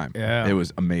before? first time. Yeah. It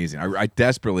was amazing. I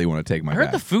desperately want to take my. I heard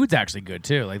back. the food's actually good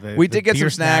too. Like We the did get beer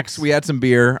some snacks. We had some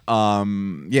beer.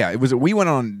 Yeah, it was. We went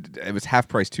on. It was Half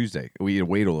Price Tuesday. We had to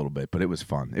wait a little bit, but it was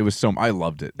fun. It was so. I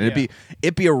loved it. And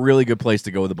it'd be a really good place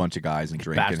to go with a bunch of guys and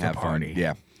drink and bachelor have party. fun.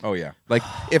 Yeah. Oh yeah. Like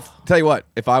tell you what,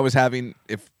 if I was having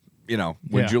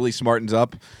when Yeah. Julie smartens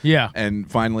up, Yeah.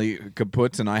 and finally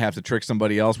kaputs, and I have to trick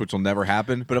somebody else, which will never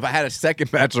happen. But if I had a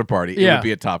second bachelor party, it would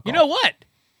be a Top Golf. You know what?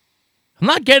 I'm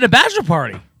not getting a bachelor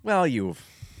party. Well,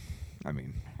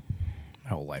 my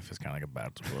whole life is kind of like a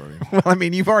bachelor party. well, I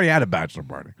mean, you've already had a bachelor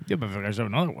party. Yeah, but if I should have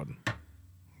another one.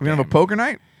 We're gonna have a poker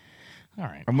night. All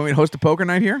right. I'm going to host a poker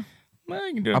night here. Well,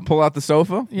 you can do I'll it. pull out the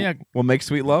sofa. Yeah. We'll make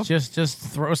sweet love. Just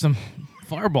throw some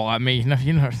fireball at me.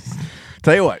 You know.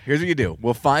 Tell you what, here's what you do.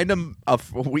 We'll find them a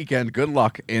weekend, good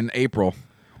luck, in April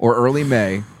or early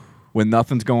May when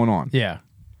nothing's going on. Yeah.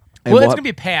 And Well, we'll it's gonna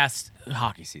be past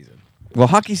hockey season. Well,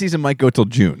 hockey season might go till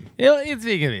June. It's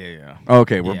yeah.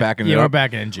 Okay, we're backing it Yeah, up. we're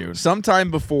back in June.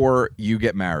 Sometime before you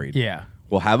get married. Yeah.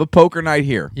 We'll have a poker night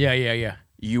here. Yeah.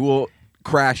 You will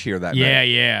crash here that Yeah, night.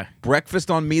 yeah. Breakfast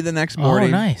on me the next morning.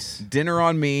 Oh, nice. Dinner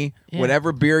on me. Yeah.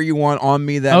 Whatever beer you want on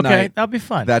me that Okay, night. that'll be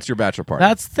fun. That's your bachelor party.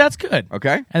 That's good.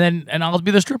 Okay? And I'll be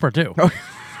the stripper too.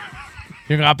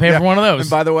 You're gonna pay for one of those. And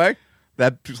by the way,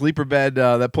 that sleeper bed,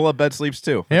 that pull-up bed sleeps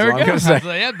too. There That's we all go. I'm gonna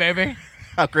say. Yeah, baby.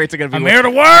 How great's it gonna be? I'm when- here to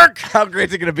work. How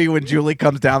great's it gonna be when Julie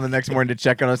comes down the next morning to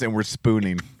check on us and we're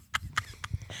spooning?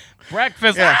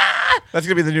 Breakfast. Yeah. Ah! That's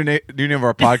gonna be the new name of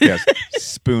our podcast.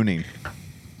 Spooning.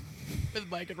 With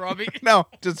Mike and Robbie. No,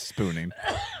 just spooning.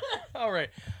 All right.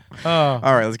 All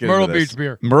right, let's get Myrtle into this. Beach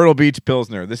beer. Myrtle Beach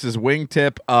Pilsner. This is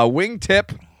Wingtip.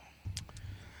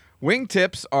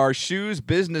 Wingtips are shoes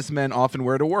businessmen often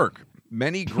wear to work.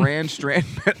 Many Grand Strand.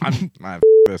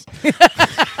 This.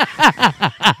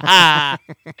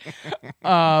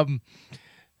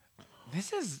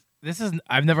 This is.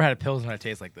 I've never had a Pilsner that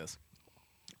tastes like this.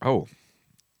 Oh,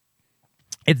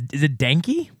 Is it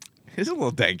danky? it's a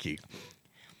little danky.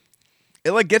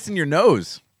 It like gets in your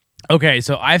nose. Okay,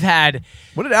 so I've had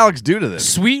What did Alex do to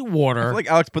this? I Sweetwater. feel like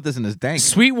Alex put this in his dank.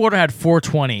 Sweetwater had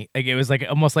 420. Like it was like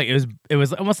almost like it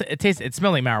was almost it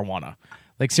smelled like marijuana.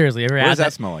 Like seriously, ever What had does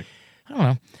that smell like? I don't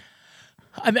know.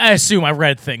 I assume I've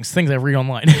read things I read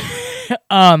online.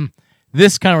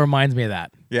 This kind of reminds me of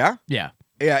that. Yeah, Yeah.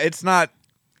 yeah. It's not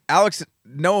Alex.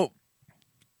 No,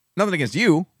 nothing against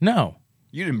you. No.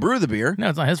 You didn't brew the beer, No,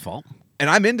 it's not his fault. and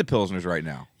I'm into pilsners right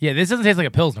now. Yeah, this doesn't taste like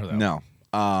a Pilsner though.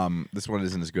 No. This one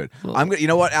isn't as good. I'm gonna. You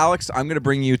know what, Alex? I'm gonna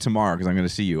bring you tomorrow because I'm gonna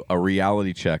see you a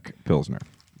reality check pilsner.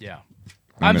 Yeah.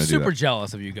 I'm I'm gonna do super that.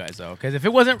 jealous of you guys though, because if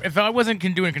I wasn't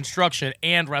doing construction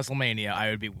and WrestleMania, I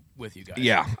would be with you guys.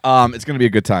 Yeah. It's gonna be a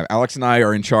good time. Alex and I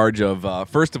are in charge of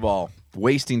first of all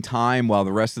wasting time while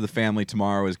the rest of the family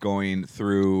tomorrow is going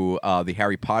through the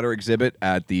Harry Potter exhibit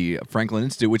at the Franklin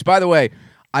Institute, which, by the way,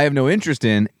 I have no interest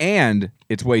in, and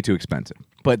it's way too expensive.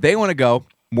 But they want to go.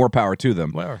 More power to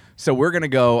them. Where? So we're gonna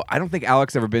go. I don't think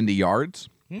Alex ever been to Yards.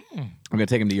 I'm gonna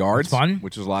take him to Yards. That's fun.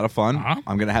 Which was a lot of fun. Uh-huh.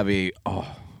 I'm gonna have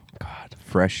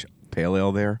fresh pale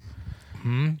ale there.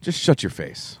 Just shut your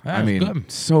face. That I was mean,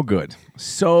 good. so good,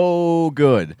 so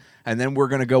good. And then we're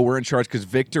gonna go. We're in charge because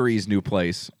Victory's new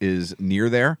place is near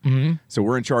there. So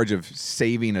we're in charge of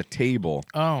saving a table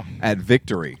Oh. at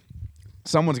Victory.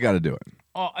 Someone's got to do it.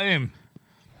 Oh, I mean,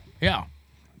 yeah.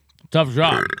 Tough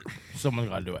job. Someone's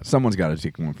got to do it. Someone's got to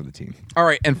take one for the team. All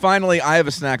right, and finally, I have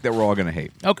a snack that we're all gonna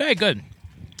hate. Okay, good.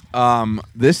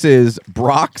 This is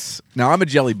Brock's. Now, I'm a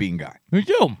jelly bean guy. Me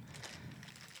too.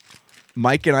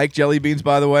 Mike and Ike jelly beans,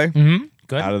 by the way, Mm-hmm.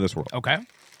 Good. out of this world. Okay.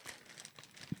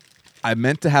 I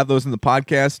meant to have those in the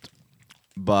podcast,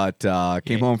 but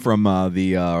came home from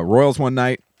the Royals one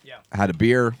night. Yeah. Had a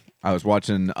beer. I was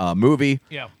watching a movie.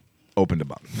 Yeah. Opened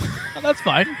them up. Oh, that's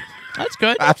fine. That's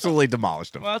good. Absolutely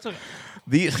demolished them. Well, that's okay.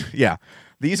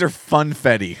 These are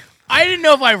funfetti. I didn't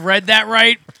know if I read that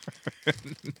right,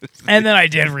 and then I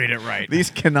did read it right.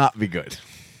 These cannot be good.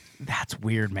 That's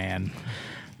weird, man.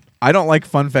 I don't like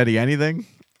funfetti anything.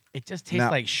 It just tastes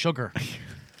Now- like sugar.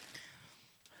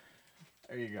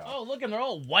 There you go. Oh, look, and they're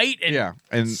all white and Yeah,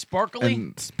 and sparkly,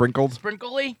 and sprinkled.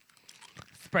 sprinkly,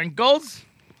 sprinkles.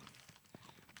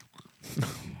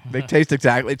 They taste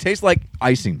exactly. It tastes like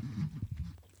icing.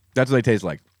 That's what they taste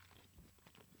like.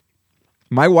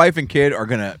 My wife and kid are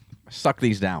gonna suck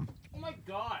these down. Oh my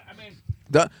god! I mean,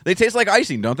 They taste like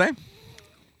icing, don't they?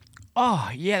 oh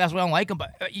yeah, that's why I don't like them.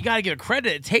 But you gotta give it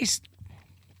credit. It tastes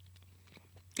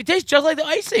just like the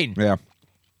icing. Yeah.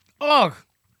 Ugh,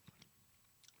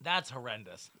 that's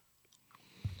horrendous.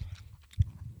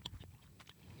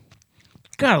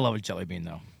 Gotta love a jelly bean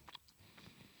though.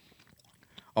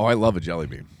 Oh, I love a jelly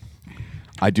bean.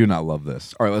 I do not love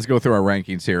this. All right, let's go through our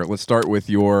rankings here. Let's start with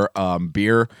your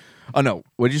beer. Oh no,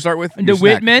 what did you start with? The Your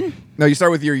snack. Whitman. No, you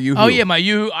start with your Yoo-hoo. Oh yeah, my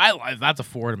that's a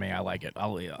 4 to me. I like it.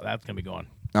 That's gonna be going.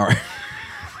 All right.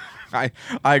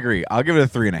 I agree. I'll give it a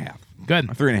 3.5. Good.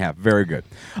 3.5. Very good.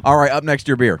 All right, up next,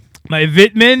 your beer. My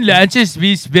Whitman lunches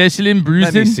be special in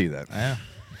Let me Brusen. see that.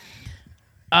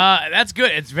 That's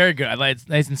good. It's very good. I like it's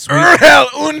nice and sweet. Hell,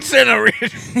 Unsen.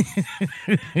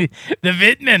 The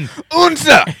Whitman.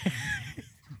 Unsa.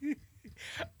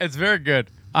 It's very good.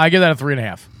 I give that a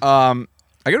 3.5.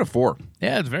 I give it a 4.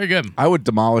 Yeah, it's very good. I would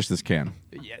demolish this can.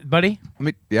 Yeah, buddy,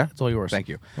 Yeah, it's all yours. Thank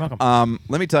you. You're welcome.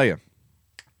 Let me tell you,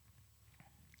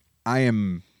 I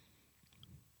am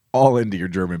all into your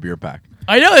German beer pack.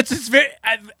 I know it's very.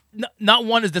 Not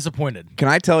one is disappointed. Can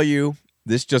I tell you,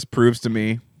 this just proves to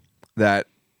me that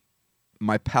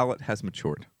my palate has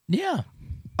matured. Yeah.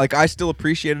 Like, I still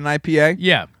appreciate an IPA,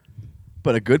 Yeah.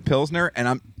 but a good Pilsner, and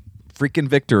I'm freaking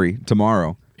Victory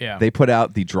tomorrow. Yeah. They put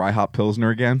out the dry hop Pilsner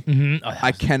again. Mm-hmm. Oh,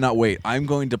 I cannot wait. I'm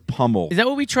going to pummel. is that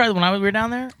what we tried when we were down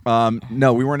there?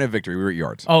 No, we weren't at Victory. We were at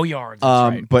Yards. Oh, yards.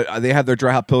 That's right. But they had their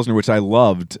dry hop Pilsner, which I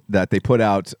loved, that they put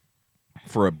out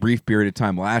for a brief period of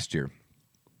time last year.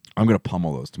 I'm going to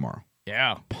pummel those tomorrow.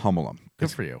 Yeah. Pummel them. Good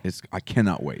for you. I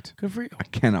cannot wait. Good for you. I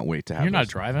cannot wait to have You're not those.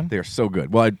 driving? They are so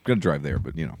good. Well, I'm going to drive there,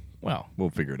 but, Well, we'll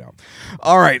figure it out.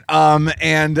 All right.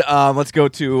 And let's go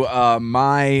to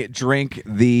my drink,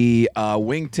 the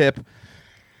Wingtip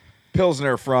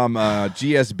Pilsner from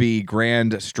GSB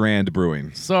Grand Strand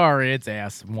Brewing. sorry, it's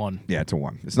ass. 1. Yeah, it's a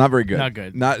 1. It's not very good. Not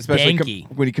good. Not especially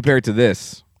Danky. when you compare it to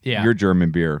this. Yeah. Your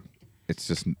German beer. It's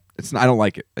just I don't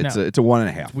like it. It's No. a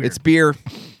 1.5. weird. It's beer.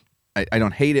 I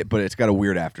don't hate it, but it's got a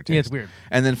weird aftertaste. Yeah, it's weird.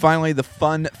 And then finally, the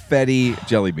Funfetti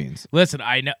jelly beans. Listen,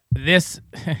 I know this.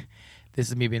 This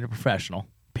is me being a professional.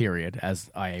 Period, as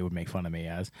IA would make fun of me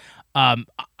as. I'm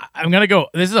gonna go.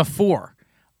 This is a 4.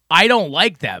 I don't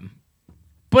like them,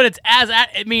 but it's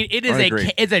it is I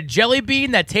agree. it's a jelly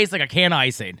bean that tastes like a can of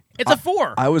icing. It's a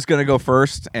 4. I was gonna go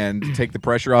first and take the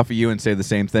pressure off of you and say the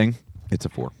same thing. It's a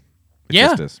 4. It yeah,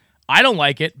 just is. I don't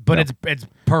like it, but No. it's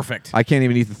perfect. I can't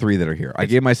even eat the 3 that are here. I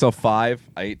gave myself 5.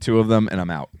 I ate 2 of them, and I'm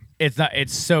out. It's not.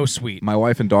 It's so sweet. My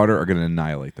wife and daughter are going to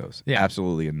annihilate those. Yeah.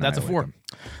 Absolutely annihilate That's a 4. them.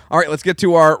 All right, let's get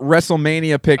to our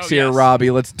WrestleMania picks Oh, here, yes.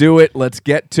 Robbie. Let's do it. Let's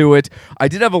get to it. I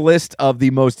did have a list of the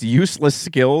most useless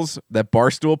skills that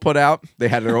Barstool put out. They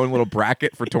had their own little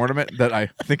bracket for tournament that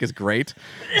I think is great.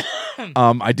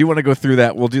 I do want to go through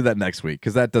that. We'll do that next week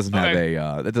because that doesn't have Okay.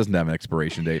 that doesn't have an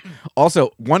expiration date. Also,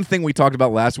 one thing we talked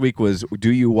about last week was,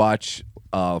 do you watch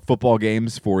football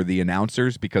games for the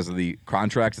announcers because of the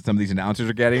contracts that some of these announcers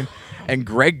are getting? And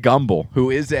Greg Gumbel, who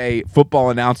is a football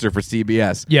announcer for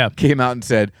CBS, Yeah. came out and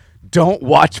said, don't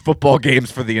watch football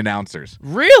games for the announcers.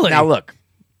 Really? Now, look,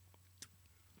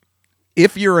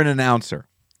 if you're an announcer,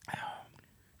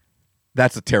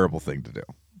 that's a terrible thing to do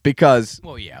because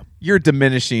Well, yeah, you're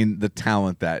diminishing the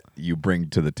talent that you bring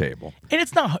to the table. and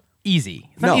it's not easy.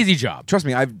 It's not an easy job. Trust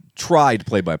me, I've tried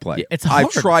play-by-play. Yeah, it's I've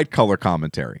hard. tried color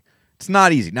commentary. It's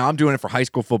not easy. Now I'm doing it for high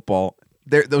school football.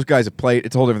 Those guys have played.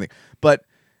 It's a whole different thing. But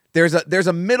there's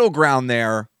a middle ground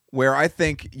there where I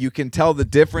think you can tell the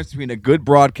difference between a good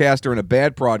broadcaster and a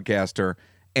bad broadcaster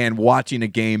and watching a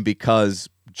game because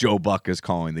Joe Buck is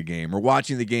calling the game or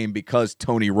watching the game because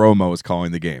Tony Romo is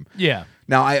calling the game. Yeah.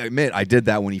 Now, I admit I did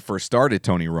that when he first started,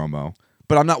 Tony Romo,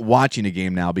 but I'm not watching a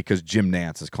game now because Jim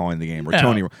Nantz is calling the game or No,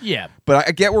 Tony. yeah. But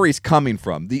I get where he's coming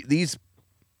from. These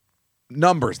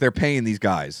numbers they're paying these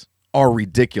guys are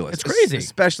ridiculous. It's crazy.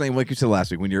 Especially, like you said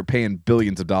last week, when you're paying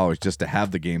billions of dollars just to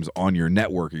have the games on your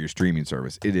network or your streaming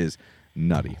service. It is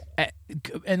nutty.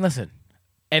 And listen,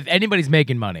 if anybody's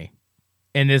making money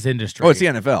in this industry, Oh, it's the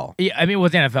NFL. Yeah, I mean, it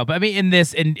was the NFL, but I mean,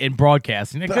 in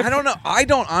broadcasting, But I don't know. I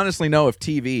don't honestly know if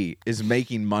TV is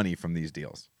making money from these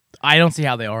deals. I don't see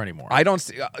how they are anymore. I don't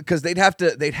see, because they'd have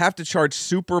to charge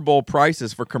Super Bowl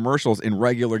prices for commercials in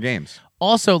regular games.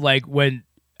 Also, like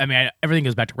everything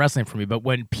goes back to wrestling for me, but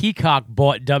when Peacock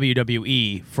bought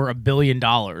WWE for $1 billion,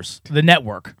 the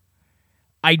network,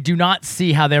 I do not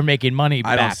see how they're making money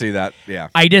back. I don't see that. Yeah,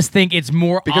 I just think it's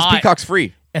more because Peacock's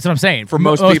free. That's what I'm saying for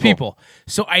most people.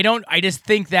 So I just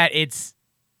think that it's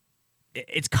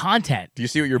content. Do you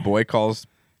see what your boy calls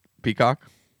Peacock?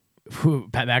 Who,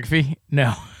 Pat McAfee?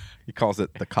 No. He calls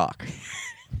it the cock.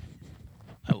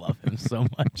 I love him so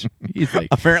much. He's like,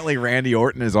 apparently Randy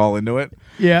Orton is all into it.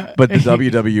 Yeah. But the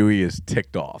WWE is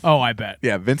ticked off. Oh, I bet.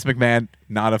 Yeah, Vince McMahon,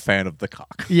 not a fan of the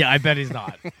cock. Yeah, I bet he's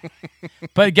not.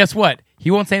 But guess what?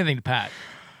 He won't say anything to Pat.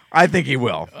 I think he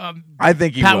will. I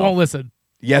think he Pat will. won't listen.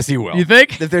 Yes, he will. You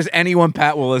think? If there's anyone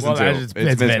Pat will listen to, it's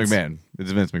Vince Vince. McMahon.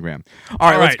 It's Vince McMahon. All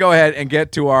right, let's go ahead and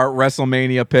get to our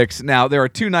WrestleMania picks. Now, there are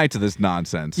 2 nights of this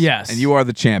nonsense. Yes. And you are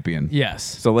the champion. Yes.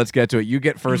 So let's get to it. You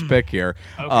get first pick here,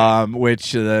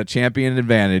 which the champion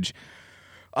advantage.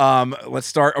 Let's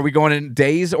start. Are we going in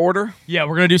days order? Yeah,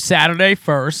 we're going to do Saturday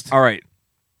first. All right.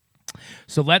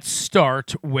 So let's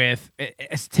start with,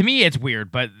 to me, it's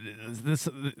weird, but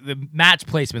the match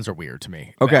placements are weird to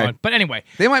me. Okay. But anyway.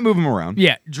 They might move them around.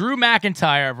 Yeah, Drew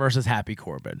McIntyre versus Happy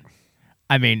Corbin.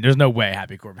 I mean, there's no way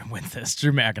Happy Corbin wins this.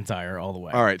 Drew McIntyre all the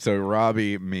way. All right, so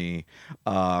Robbie, me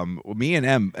and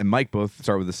M and Mike both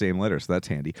start with the same letter, so that's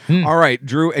handy. All right,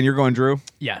 Drew, and you're going Drew?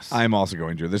 Yes. I'm also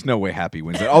going Drew. There's no way Happy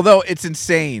wins it. Although it's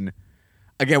insane.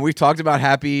 Again, we've talked about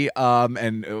Happy,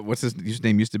 and what's his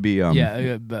name used to be? What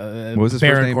was his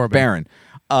Baron first name? Corbin.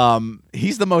 Baron.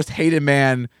 He's the most hated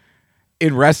man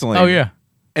in wrestling. Oh, yeah.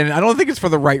 And I don't think it's for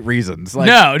the right reasons. Like,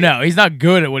 no, he's not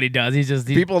good at what he does. He's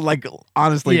people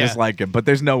honestly dislike him, but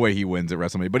there's no way he wins at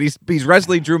WrestleMania. But he's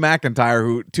wrestling Drew McIntyre,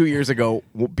 who 2 years ago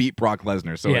beat Brock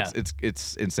Lesnar. So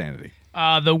it's insanity.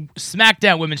 The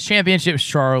SmackDown Women's Championship: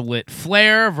 Charlotte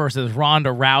Flair versus Ronda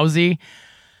Rousey.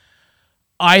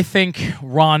 I think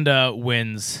Ronda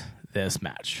wins this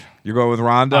match. You're going with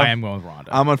Ronda? I am going with Ronda.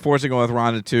 I'm unfortunately going with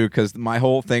Ronda too, because my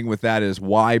whole thing with that is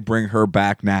why bring her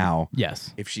back now?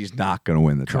 Yes. If she's not going to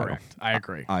win the title. Correct. I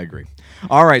agree. I agree.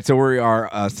 All right, so we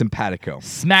are simpatico.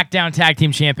 SmackDown Tag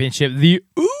Team Championship: the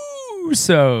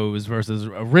Usos versus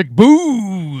Rick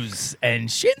Boogs and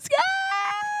Shinsuke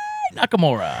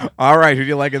Nakamura. All right, who do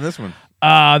you like in this one?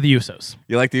 The Usos.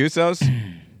 You like the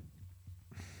Usos?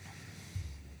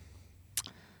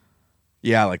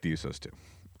 Yeah, I like the Usos too.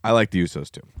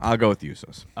 I'll go with the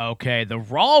Usos. Okay, the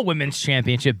Raw Women's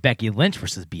Championship: Becky Lynch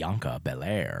versus Bianca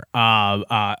Belair.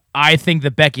 I think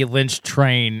the Becky Lynch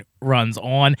train runs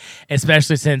on,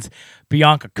 especially since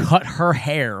Bianca cut her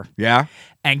hair. Yeah,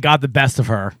 and got the best of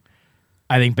her.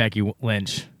 I think Becky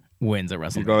Lynch wins at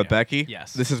WrestleMania. You go with Becky?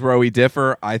 Yes. This is where we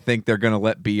differ. I think they're going to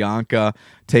let Bianca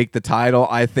take the title.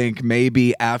 I think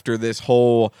maybe after this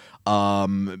whole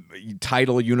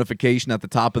title unification at the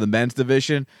top of the men's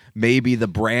division, maybe the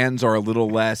brands are a little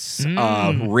less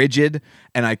rigid,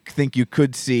 and I think you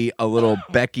could see a little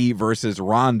Becky versus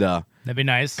Ronda. That'd be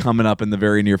nice. Coming up in the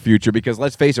very near future, because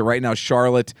let's face it, right now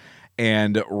Charlotte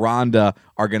and Ronda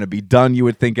are going to be done, you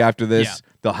would think, after this. Yeah.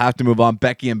 They'll have to move on.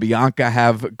 Becky and Bianca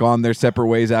have gone their separate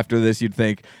ways after this, you'd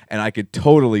think. And I could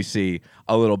totally see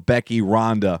a little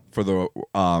Becky-Ronda for the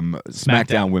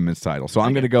SmackDown Women's title. So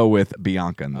I'm going to go with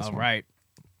Bianca in this one. All right.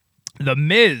 The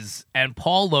Miz and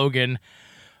Paul Logan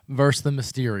versus the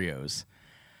Mysterios.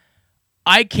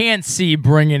 I can't see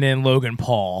bringing in Logan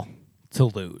Paul to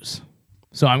lose.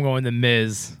 So I'm going The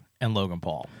Miz and Logan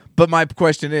Paul. But my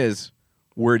question is,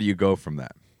 where do you go from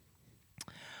that?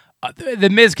 The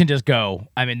Miz can just go.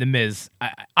 I mean, The Miz.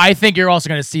 I think you're also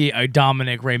going to see a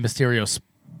Dominic Rey Mysterio.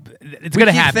 It's going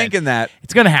to happen. Thinking that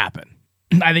it's going to happen.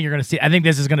 I think you're going to see. I think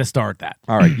this is going to start that.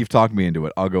 All right, you've talked me into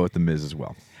it. I'll go with The Miz as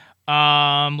well.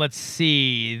 Let's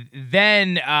see.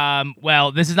 Then,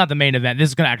 well, this is not the main event. This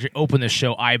is going to actually open the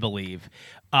show, I believe.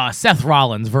 Seth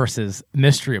Rollins versus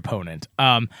mystery opponent.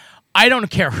 I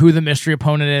don't care who the mystery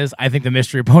opponent is. I think the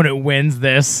mystery opponent wins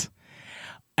this,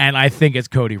 and I think it's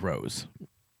Cody Rhodes.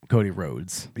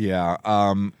 Yeah.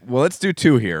 Well, let's do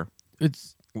two here. We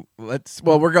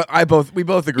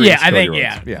both agree. Yeah, it's I Cody think.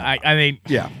 Rhodes. Yeah. I mean.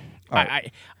 Yeah.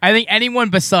 Right. I think anyone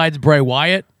besides Bray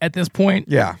Wyatt at this point.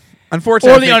 Yeah.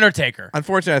 Unfortunately, or the Undertaker.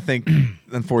 Unfortunately, I think.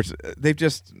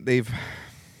 They've.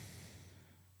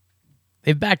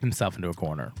 They've backed themselves into a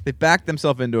corner. They backed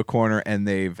themselves into a corner, and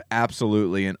they've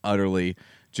absolutely and utterly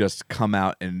just come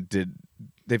out and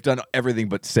they've done everything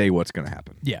but say what's going to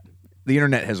happen. Yeah. The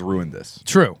internet has ruined this.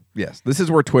 True. Yes. This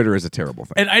is where Twitter is a terrible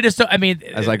thing. And I just don't, I mean,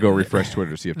 As I go refresh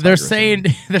Twitter to see if they're Tiger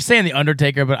is in. saying the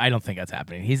Undertaker, but I don't think that's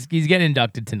happening. He's getting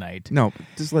inducted tonight. No,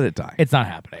 just let it die. It's not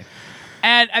happening.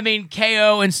 And I mean,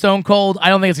 KO and Stone Cold, I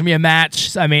don't think it's gonna be a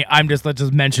match. I mean, let's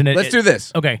just mention it. Let's do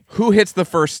this. Okay. Who hits the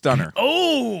first stunner?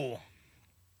 Oh.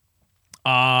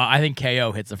 I think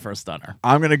KO hits the first stunner.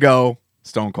 I'm going to go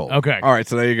Stone Cold. Okay. All right,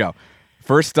 so there you go.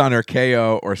 First stunner,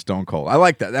 KO or Stone Cold. I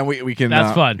like that. Then we can.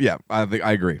 That's fun. Yeah, I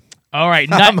agree. All right.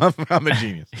 I'm a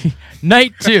genius.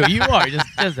 Night 2. You are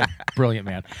just a brilliant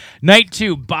man. Night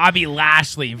 2, Bobby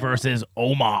Lashley versus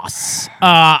Omos.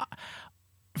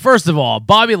 First of all,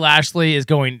 Bobby Lashley is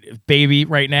going baby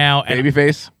right now. And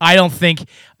Babyface? I don't think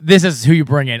this is who you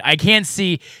bring in. I can't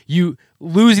see you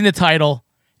losing the title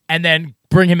and then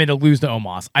bring him in to lose to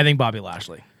Omos. I think Bobby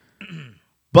Lashley.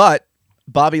 But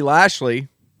Bobby Lashley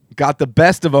got the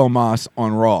best of Omos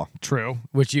on Raw. True.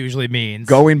 Which usually means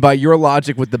Going by your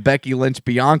logic with the Becky Lynch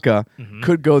Bianca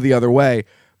could go the other way.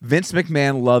 Vince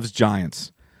McMahon loves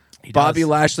giants. Bobby does.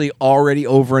 Lashley already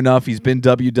over enough. He's been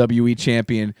WWE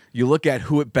champion. You look at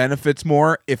who it benefits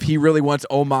more. If he really wants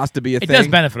Omos to be a It thing, does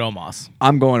benefit Omos.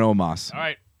 I'm going Omos. All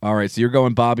right. All right, so you're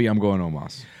going Bobby. I'm going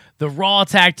Omos. The Raw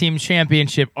Tag Team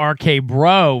Championship, RK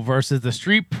Bro versus the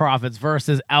Street Profits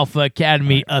versus Alpha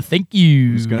Academy. Thank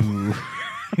you. I'm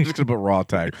just gonna put Raw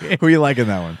tag. Who you like in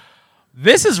that one?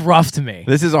 This is rough to me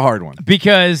This is a hard one.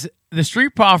 because the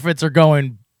Street Profits are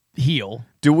going heel.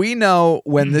 Do we know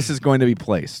when this is going to be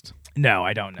placed? No,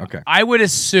 I don't know. Okay. I would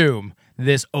assume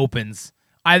this opens.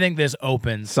 I think this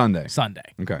opens Sunday. Okay.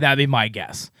 Okay. That'd be my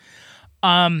guess.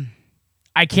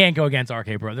 I can't go against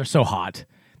RK Bro. They're so hot.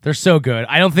 They're so good.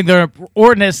 I don't think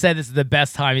Orton has said this is the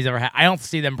best time he's ever had. I don't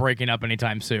see them breaking up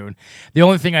anytime soon. The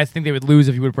only thing I think they would lose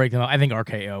if you would break them up, I think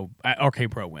RK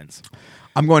Bro wins.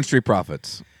 I'm going Street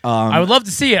Profits. I would love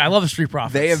to see it. I love the Street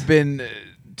Profits. They have been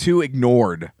too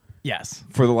ignored yes.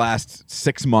 for the last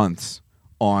 6 months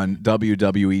on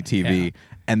WWE TV, Yeah.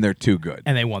 and they're too good.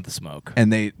 And they want the smoke.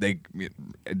 And they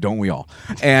don't we all?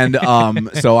 And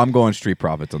so I'm going Street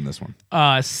Profits on this one.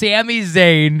 Sami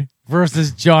Zayn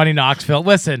versus Johnny Knoxville.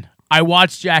 Listen, I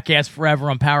watched Jackass Forever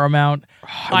on Paramount.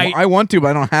 I want to,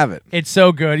 but I don't have it. It's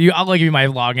so good. I'll give you my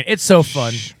login. It's so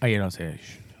fun. Oh, you don't say it.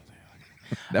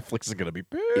 Netflix is gonna be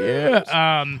big.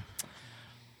 Yeah.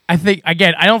 I think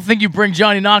again. I don't think you bring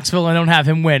Johnny Knoxville and don't have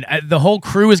him win. The whole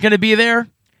crew is going to be there.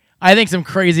 I think some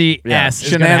crazy ass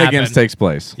Shenanigans takes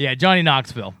place. Yeah, Johnny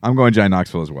Knoxville. I'm going Johnny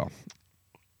Knoxville as well.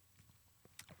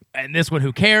 And this one,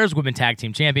 who cares? Women Tag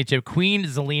Team Championship: Queen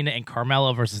Zelina and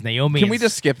Carmella versus Naomi. Can we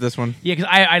just skip this one? Yeah, because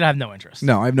I have no interest.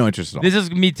 No, I have no interest at all. This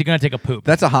is me going to take a poop.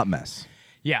 That's a hot mess.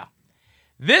 Yeah.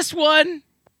 This one,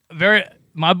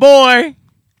 my boy,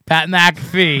 Pat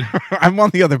McAfee I'm on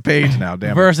the other page now.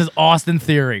 Damn. versus Austin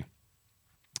Theory.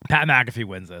 Pat McAfee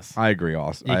wins this. I agree,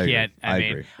 Austin. You I agree. can't. I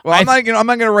mean, agree. Well, I'm not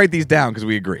going to write these down because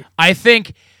we agree. I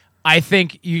think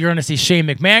you're going to see Shane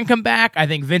McMahon come back. I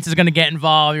think Vince is going to get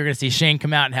involved. You're going to see Shane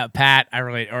come out and have Pat.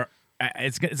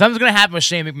 Something's going to happen with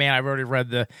Shane McMahon. I've already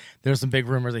read there's some big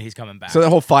rumors that he's coming back. So the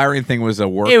whole firing thing was a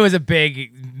work. It was a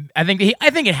big. I think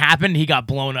it happened. He got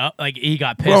blown up. Like he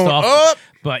got pissed Blown off. up?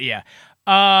 But yeah.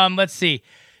 Let's see.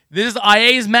 This is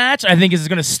IA's match. I think this is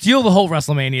going to steal the whole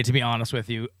WrestleMania. To be honest with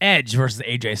you, Edge versus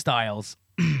AJ Styles.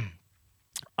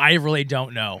 I really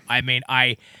don't know. I mean,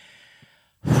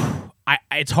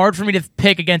 it's hard for me to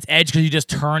pick against Edge because you just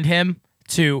turned him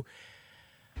to.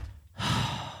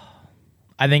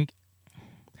 I think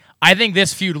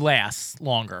this feud lasts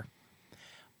longer.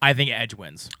 I think Edge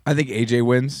wins. I think AJ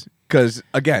wins because,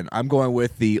 again, I'm going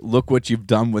with the look what you've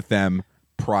done with them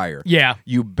prior. Yeah.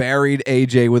 You buried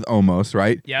AJ with Omos,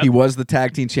 right? Yep. He was the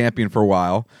tag team champion for a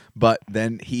while, but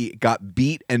then he got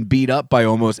beat up by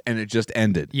Omos, and it just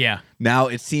ended. Yeah. Now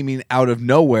it's seeming out of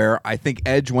nowhere. I think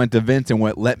Edge went to Vince and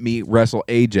went, let me wrestle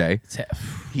AJ.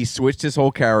 He switched his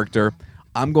whole character.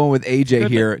 I'm going with AJ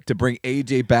here to bring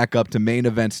AJ back up to main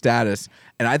event status,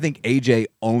 and I think AJ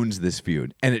owns this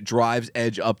feud, and it drives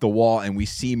Edge up the wall, and we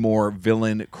see more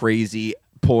villain, crazy,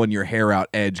 pulling your hair out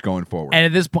Edge going forward. And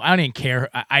at this point, I don't even care.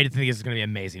 I think this is going to be an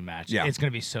amazing match. Yeah. It's going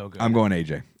to be so good. I'm going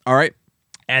AJ. All right.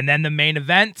 And then the main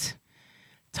event,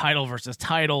 title versus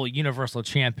title, Universal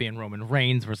Champion Roman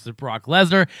Reigns versus Brock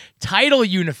Lesnar, title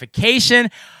unification.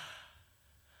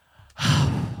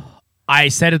 I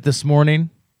said it this morning,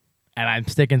 and I'm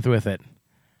sticking with it.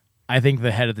 I think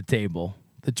the head of the table,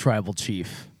 the tribal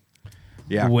chief,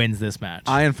 wins this match.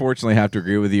 I unfortunately have to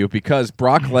agree with you because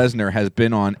Brock Lesnar has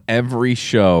been on every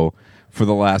show for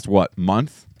the last,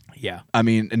 month? Yeah. I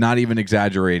mean, not even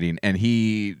exaggerating. And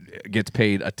he gets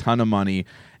paid a ton of money,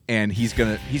 and he's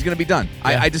gonna be done.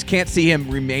 Yeah. I just can't see him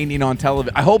remaining on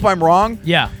television. I hope I'm wrong.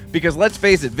 Yeah. Because let's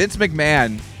face it, Vince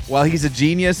McMahon, while he's a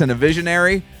genius and a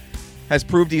visionary, has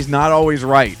proved he's not always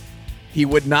right. He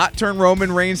would not turn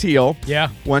Roman Reigns heel. Yeah.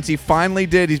 Once he finally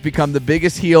did, he's become the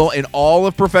biggest heel in all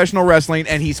of professional wrestling,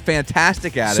 and he's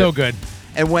fantastic at it. So good.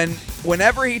 And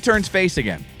whenever he turns face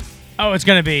again, Oh, it's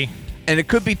going to be. and it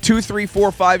could be 2, 3,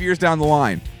 4, 5 years down the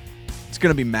line, it's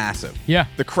going to be massive. Yeah.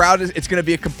 The crowd it's going to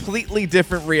be a completely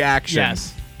different reaction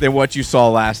Yes. than what you saw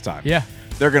last time. Yeah.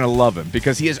 They're going to love him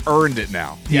because he has earned it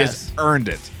now. He Yes. has earned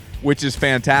it, which is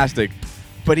fantastic.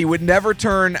 But he would never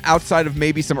turn, outside of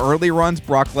maybe some early runs,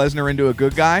 Brock Lesnar into a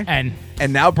good guy.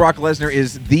 And now Brock Lesnar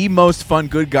is the most fun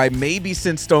good guy maybe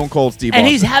since Stone Cold Steve And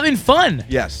Austin. he's having fun.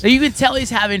 Yes. You can tell he's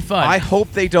having fun. I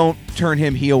hope they don't turn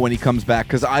him heel when he comes back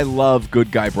because I love good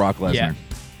guy Brock Lesnar. Yeah.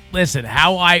 Listen,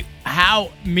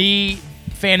 how me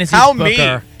fantasy How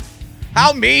booker.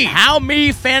 me? How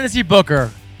me fantasy booker.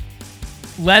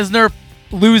 Lesnar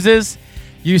loses.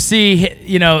 You see,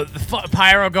 the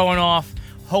pyro going off,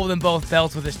 holding both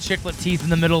belts with his chiclet teeth in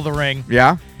the middle of the ring.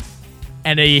 Yeah?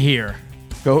 And then you hear.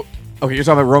 Go. Okay, you're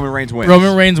talking about Roman Reigns wins.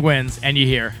 Roman Reigns wins, and you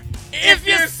hear. If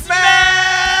you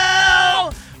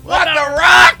smell what the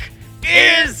Rock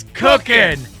is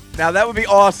cooking. Now, that would be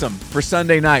awesome for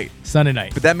Sunday night. Sunday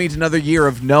night. But that means another year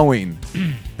of knowing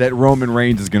that Roman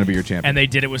Reigns is going to be your champion. And they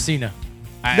did it with Cena.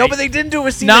 No, but they didn't do it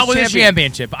with Cena's Not with champion. a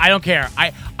championship. I don't care.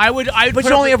 I would But put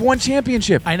you up only with- have one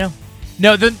championship. I know.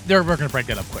 No, we're going to break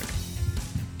that up quick.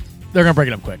 They're going to break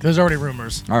it up quick. There's already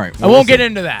rumors. All right. I won't get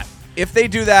into that. If they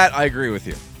do that, I agree with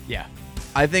you. Yeah.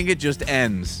 I think it just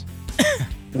ends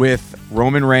with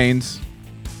Roman Reigns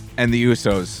and the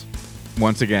Usos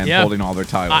once again Yeah. holding all their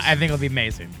titles. I think it'll be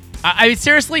amazing. I mean,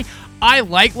 seriously, I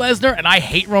like Lesnar and I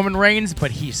hate Roman Reigns,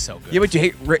 but he's so good. Yeah, but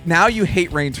you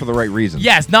hate Reigns for the right reasons.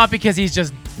 Yes, not because he's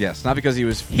just. Yes, not because he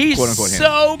was He's quote unquote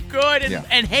so good, and, Yeah.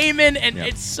 and Heyman, and Yeah.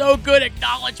 it's so good.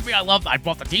 Acknowledge me. I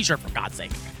bought the T-shirt for God's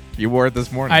sake. You wore it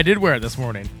this morning. I did wear it this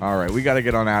morning. All right, we got to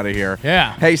get on out of here.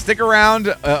 Yeah. Hey, stick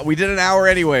around. We did an hour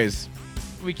anyways.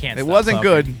 We can't. It stop wasn't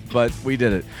talking. good, but we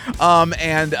did it.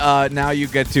 And now you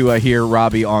get to hear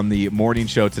Robbie on the morning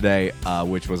show today,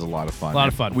 which was a lot of fun. A lot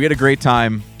of fun. We had a great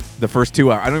time the first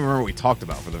 2 hours. I don't even remember what we talked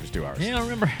about for the first 2 hours. Yeah, I don't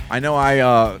remember. I know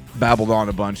I babbled on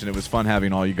a bunch, and it was fun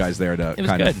having all you guys there to was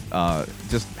kind good. of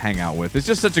just hang out with. It's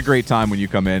just such a great time when you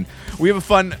come in.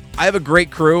 I have a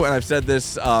great crew, and I've said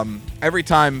this every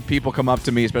time people come up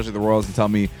to me, especially the Royals, and tell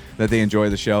me that they enjoy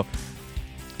the show.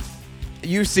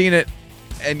 You've seen it,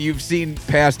 and you've seen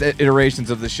past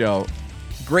iterations of the show.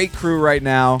 Great crew right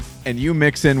now, and you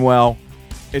mix in well.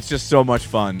 It's just so much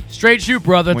fun. Straight shoot,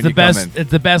 brother. It's When the you come best. in.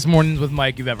 It's the best mornings with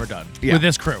Mike you've ever done Yeah. with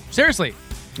this crew. Seriously.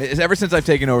 Ever since I've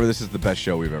taken over, this is the best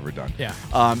show we've ever done. Yeah.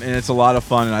 And it's a lot of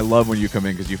fun, and I love when you come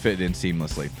in because you fit in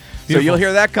seamlessly. So Beautiful. you'll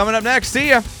hear that coming up next. See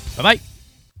ya. Bye bye.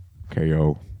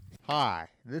 KO. Hi,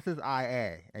 this is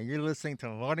IA, and you're listening to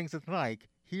Mornings with Mike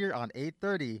here on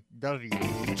 830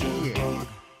 WEEU.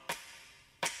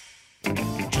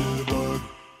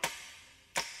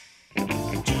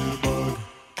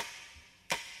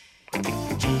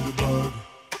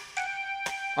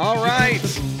 All right.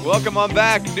 Welcome on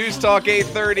back. News Talk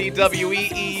 830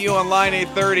 WEEU online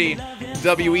 830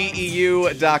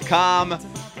 WEEU.com.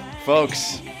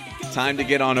 Folks, time to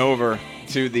get on over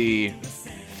to the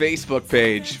Facebook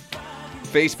page.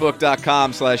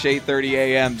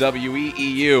 Facebook.com/830am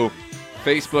WEEU.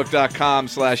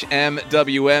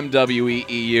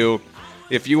 Facebook.com/MWMWEEU.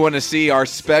 If you want to see our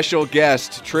special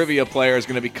guest trivia player is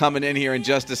going to be coming in here in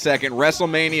just a second.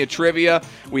 WrestleMania trivia.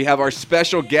 We have our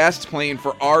special guest playing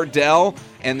for Ardell,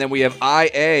 and then we have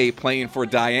IA playing for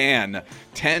Diane.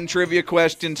 10 trivia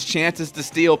questions, chances to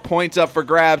steal, points up for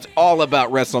grabs, all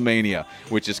about WrestleMania,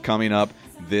 which is coming up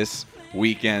this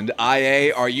weekend.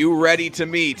 IA, are you ready to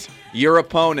meet your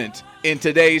opponent in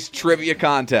today's trivia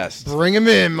contest? Bring him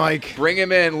in, Mike. Bring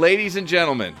him in, ladies and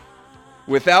gentlemen.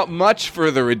 Without much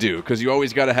further ado, because you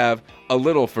always got to have a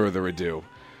little further ado,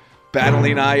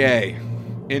 battling IA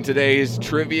in today's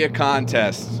trivia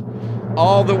contest,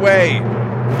 all the way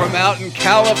from out in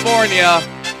California,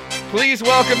 please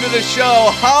welcome to the show,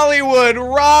 Hollywood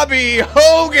Robbie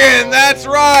Hogan. That's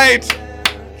right.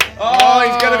 Oh,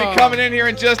 he's going to be coming in here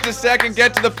in just a second.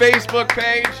 Get to the Facebook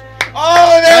page.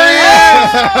 Oh, there he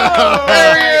is.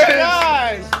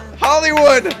 There he is.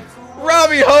 Hollywood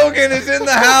Robbie Hogan is in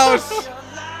the house,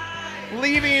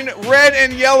 leaving red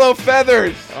and yellow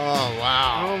feathers Oh,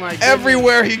 wow. Oh, my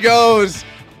everywhere he goes.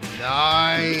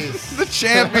 Nice. The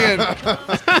champion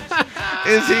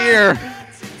is here.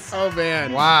 Oh,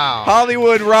 man. Wow.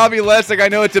 Hollywood Robbie Lessig, I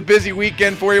know it's a busy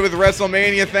weekend for you with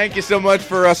WrestleMania. Thank you so much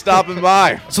for stopping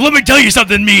by. So let me tell you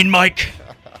something, Mean Mike.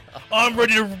 I'm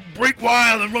ready to break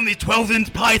wild and run these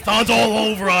 12-inch pythons all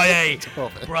over IA.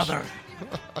 Brother.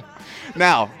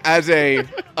 Now, as a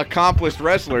accomplished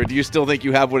wrestler, do you still think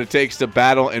you have what it takes to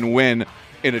battle and win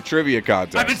in a trivia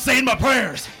contest? I've been saying my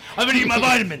prayers. I've been eating my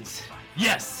vitamins.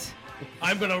 Yes.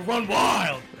 I'm going to run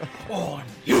wild on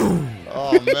you.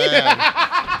 Oh, man.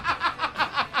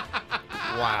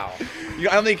 Wow. I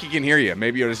don't think he can hear you.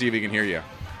 Maybe you ought to see if he can hear you.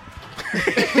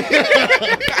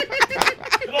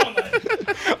 Come on, man.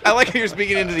 I like how you're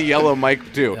speaking into the yellow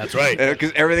mic, too. That's right.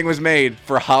 Because everything was made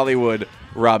for Hollywood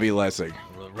Robbie Lessig.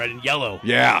 Red and yellow.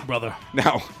 Yeah. Brother.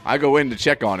 Now, I go in to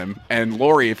check on him, and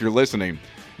Lori, if you're listening,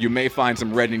 you may find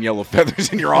some red and yellow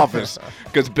feathers in your office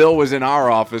because Bill was in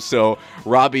our office, so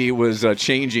Robbie was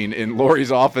changing in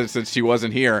Lori's office since she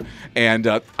wasn't here. And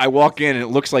I walk in, and it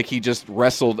looks like he just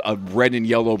wrestled a red and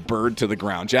yellow bird to the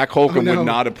ground. Jack Holcomb would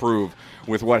not approve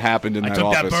with what happened in I that took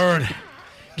office. that bird,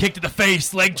 kicked to the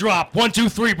face, leg drop. 1, 2,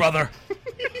 3, brother.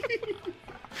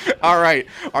 All right.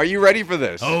 Are you ready for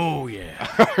this? Oh, yeah.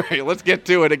 All right, let's get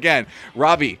to it again.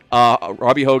 Robbie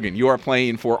Hogan, you are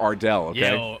playing for Ardell,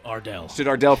 okay? Yeah, Ardell. Should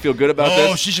Ardell feel good about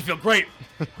this? Oh, she should feel great.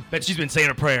 Bet she's been saying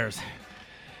her prayers.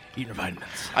 Eating her vitamins.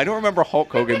 I don't remember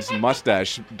Hulk Hogan's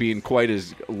mustache being quite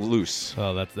as loose.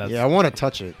 Oh, that's Yeah, I want to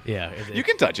touch it. yeah. You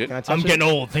can touch it. Can I touch I'm it? getting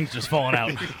old. Things just falling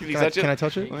out. Can you touch it? Can I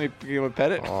touch it? Let me give him a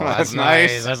pet it. Oh, that's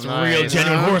nice. That's Real nice.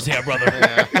 genuine horsehair, brother.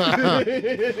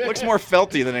 Looks more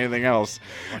felty than anything else.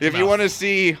 If you mouth. want to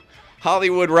see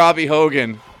Hollywood Robbie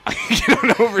Hogan, get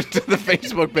on over to the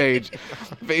Facebook page,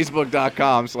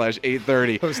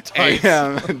 facebook.com/830 Those tights.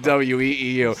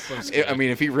 AMWEEU. I mean,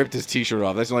 if he ripped his T-shirt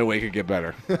off, that's the only way he could get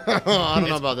better. I don't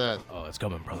know about that. Oh, it's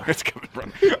coming, brother. It's coming,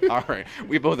 brother. All right.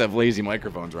 We both have lazy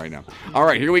microphones right now. All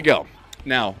right, here we go.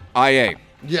 Now, IA,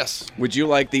 Yes. would you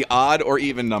like the odd or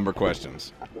even number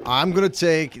questions? I'm going to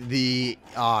take the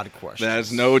odd question.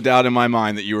 There's no doubt in my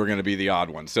mind that you were going to be the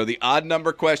odd one. So the odd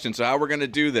number question. So how we're going to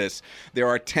do this, there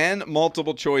are 10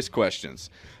 multiple choice questions.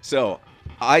 So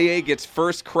IA gets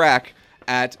first crack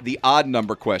at the odd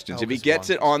number questions. If he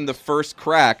gets it on the first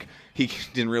crack, he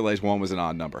didn't realize one was an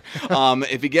odd number.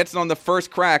 If he gets it on the first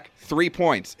crack, 3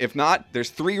 points. If not, there's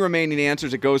 3 remaining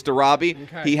answers. It goes to Robbie.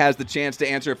 Okay. He has the chance to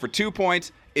answer it for 2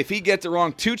 points. If he gets it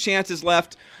wrong, 2 chances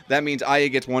left. That means Aya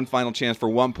gets one final chance for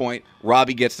 1 point.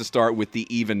 Robbie gets to start with the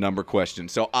even number question.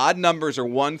 So odd numbers are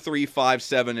 1, 3, 5,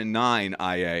 7, and 9,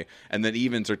 Ia, and then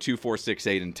evens are 2, 4, 6,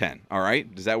 8, and 10. All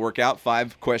right? Does that work out?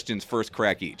 5 questions, first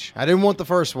crack each. I didn't want the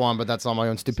first one, but that's on my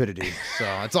own stupidity, so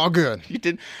it's all good. You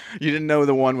didn't know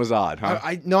the one was odd, huh?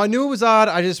 I knew it was odd.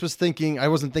 I just was thinking. I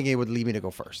wasn't thinking it would lead me to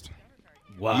go first.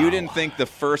 Wow. You didn't think the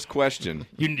first question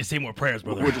You need to say more prayers,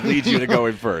 brother. would lead you to go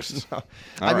in first. I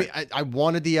right. mean, I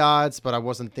wanted the odds, but I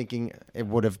wasn't thinking it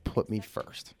would have put me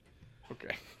first.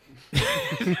 Okay.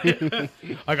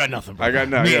 I got nothing, I brother. got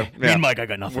no. Me, Yeah, me yeah. and Mike, I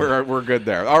got nothing. We're good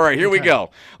there. All right, here we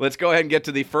go. Let's go ahead and get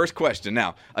to the first question.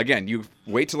 Now, again, you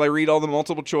wait till I read all the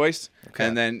multiple choice,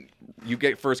 and then you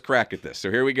get first crack at this. So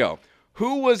here we go.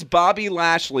 Who was in Bobby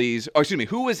Lashley's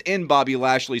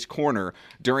corner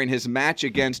during his match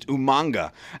against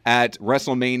Umaga at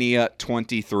WrestleMania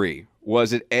 23?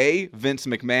 Was it A, Vince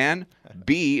McMahon,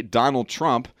 B, Donald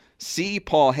Trump, C,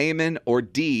 Paul Heyman, or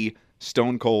D,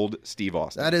 Stone Cold Steve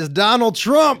Austin? That is Donald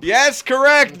Trump. Yes,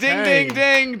 correct. Ding, ding,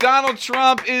 ding. Donald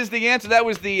Trump is the answer. That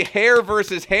was the hair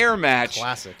versus hair match.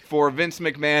 Classic. For Vince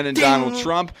McMahon and Donald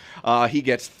Trump. He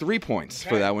gets 3 points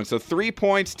for that one. So 3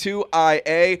 points to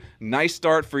IA. Nice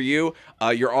start for you.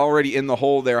 You're already in the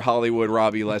hole there, Hollywood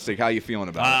Robbie Lessig. How you feeling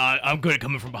about it? I'm good at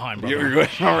coming from behind, brother. You're good.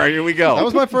 All right, here we go. That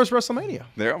was my first WrestleMania.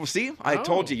 There. Well, see, I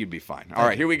told you you'd be fine. All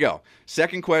right, here we go.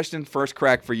 Second question, first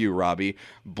crack for you, Robbie.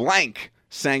 Blank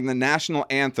sang the national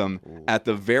anthem at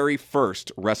the very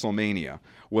first WrestleMania.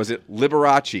 Was it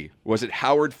Liberace? Was it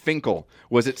Howard Finkel?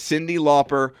 Was it Cyndi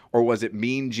Lauper? Or was it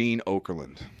Mean Gene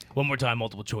Okerlund? One more time,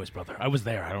 multiple choice, brother. I was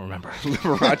there. I don't remember.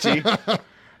 Liberace,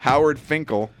 Howard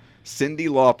Finkel, Cyndi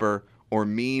Lauper, or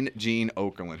Mean Gene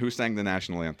Okerlund? Who sang the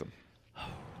national anthem?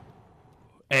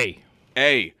 A.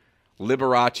 A,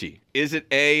 Liberace. Is it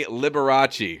A,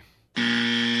 Liberace?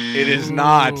 It is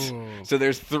not. So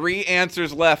there's 3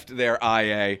 answers left there,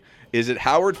 IA. Is it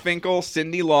Howard Finkel,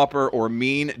 Cyndi Lauper, or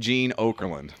Mean Gene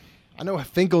Okerlund? I know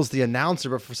Finkel's the announcer,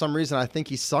 but for some reason I think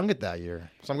he sung it that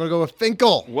year. So I'm going to go with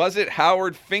Finkel. Was it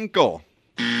Howard Finkel?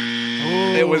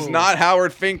 It was not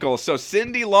Howard Finkel. So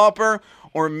Cyndi Lauper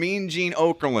or Mean Gene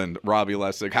Okerlund, Robbie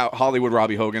Lessig? Hollywood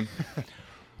Robbie Hogan?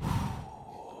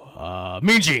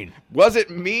 Mean Gene. Was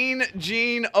it Mean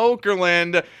Gene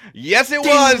Okerlund? Yes, it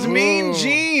was. Mean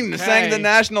Gene sang the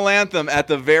national anthem at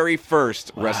the very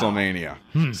first WrestleMania.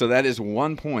 So that is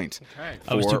 1 point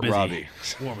I was for too busy Robbie.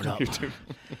 warming up.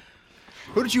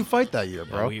 Who did you fight that year,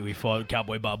 bro? We fought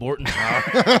Cowboy Bob Orton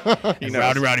and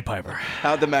Rowdy Piper.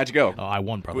 How'd the match go? Oh, I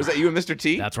won, brother. Was that you and Mr.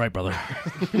 T? That's right, brother.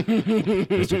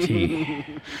 Mr. T.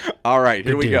 All right,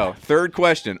 here we dude. go. Third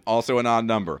question, also an odd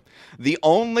number. The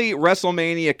only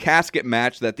WrestleMania casket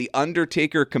match that The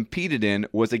Undertaker competed in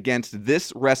was against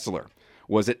this wrestler.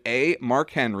 Was it A,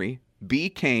 Mark Henry, B,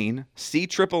 Kane, C,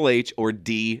 Triple H, or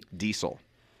D, Diesel?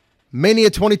 Mania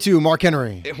 22, Mark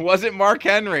Henry. It wasn't Mark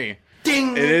Henry.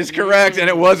 Ding! It is correct, and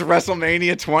it was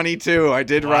WrestleMania 22. I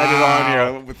did write it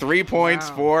on here. 3 points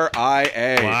for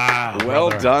IA. Wow, well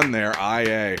brother. done there,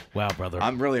 IA. Wow, brother.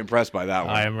 I'm really impressed by that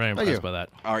one. I am very impressed by that.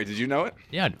 All right, did you know it?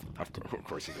 Yeah. Of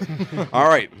course you did. All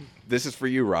right, this is for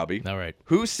you, Robbie. All right.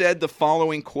 Who said the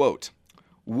following quote?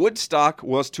 Woodstock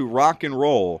was to rock and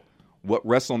roll what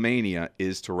WrestleMania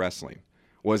is to wrestling.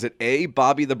 Was it A,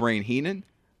 Bobby the Brain Heenan,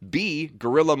 B,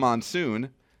 Gorilla Monsoon,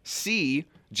 C,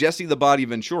 Jesse the Body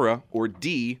Ventura, or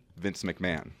D, Vince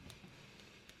McMahon?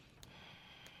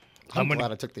 I'm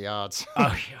glad I took the odds.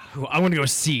 I'm going to go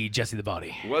C, Jesse the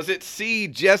Body. Was it C,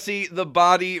 Jesse the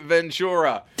Body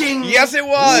Ventura? Ding! Yes, it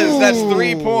was. That's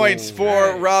 3 points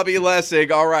for Robbie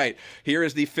Lessig. All right, here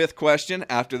is the fifth question.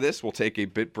 After this, we'll take a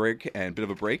bit of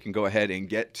a break and go ahead and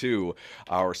get to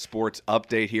our sports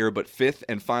update here. But fifth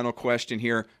and final question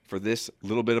here for this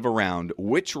little bit of a round.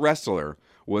 Which wrestler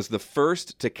was the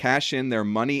first to cash in their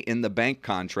Money in the Bank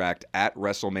contract at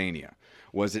WrestleMania?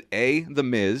 Was it A, The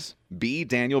Miz, B,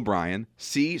 Daniel Bryan,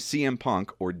 C, CM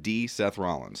Punk, or D, Seth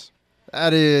Rollins?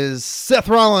 That is Seth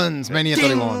Rollins, Mania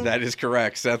 31. That is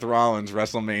correct. Seth Rollins,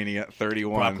 WrestleMania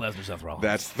 31. Brock Lesnar, Seth Rollins.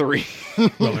 That's three.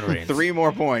 Roman Reigns. 3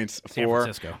 more points San for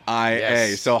Francisco. IA.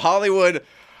 Yes. So Hollywood,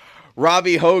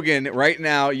 Robbie Hogan, right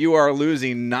now you are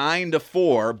losing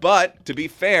 9-4. But to be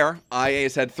fair, IA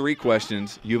has had 3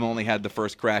 questions. You've only had the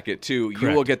first crack at 2. You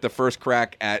Correct. will get the first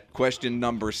crack at question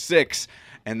number 6.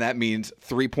 And that means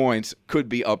 3 points could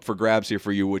be up for grabs here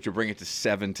for you, which will bring it to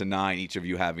 7-9. Each of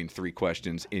you having 3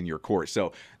 questions in your court.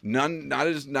 So not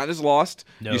as lost.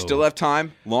 No. You still have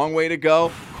time. Long way to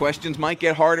go. Questions might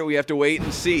get harder. We have to wait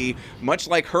and see. Much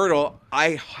like Hurdle,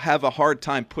 I have a hard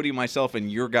time putting myself in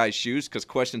your guys' shoes because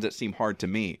questions that seem hard to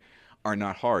me are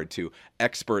not hard to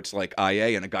experts like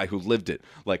IA and a guy who lived it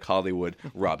like Hollywood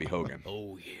Robbie Hogan.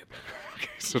 Oh, yeah, brother.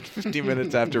 So 15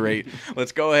 minutes after 8.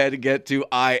 Let's go ahead and get to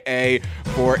IA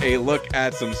for a look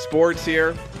at some sports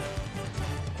here.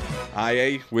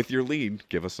 IA, with your lead,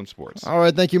 give us some sports. All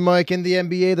right, thank you, Mike. In the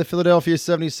NBA, the Philadelphia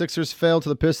 76ers fell to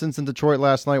the Pistons in Detroit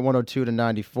last night,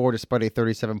 102-94, despite a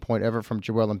 37-point effort from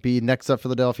Joel Embiid. Next up,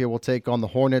 Philadelphia will take on the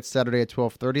Hornets Saturday at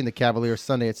 12:30 and the Cavaliers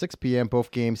Sunday at 6 p.m.,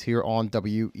 both games here on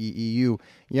WEEU.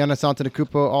 Giannis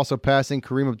Antetokounmpo also passing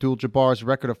Kareem Abdul-Jabbar's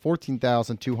record of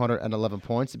 14,211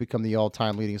 points to become the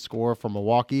all-time leading scorer for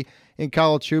Milwaukee. In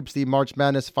college hoops, the March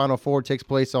Madness Final Four takes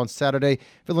place on Saturday.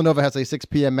 Villanova has a 6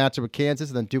 p.m. matchup with Kansas,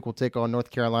 and then Duke will take on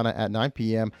North Carolina at 9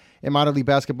 p.m. In minor league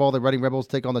basketball, the Reading Rebels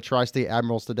take on the Tri-State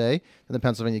Admirals today, and the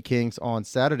Pennsylvania Kings on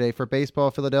Saturday. For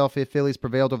baseball, Philadelphia Phillies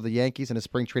prevailed over the Yankees in a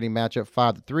spring training matchup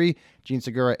 5-3. Gene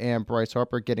Segura and Bryce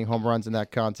Harper getting home runs in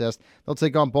that contest. They'll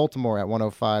take on Baltimore at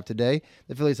 1:05 today.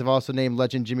 The Phillies have also named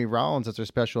legend Jimmy Rollins as their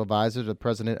special advisor to the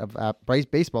president of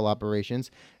baseball operations,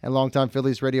 and longtime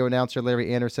Phillies radio announcer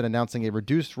Larry Anderson announcing a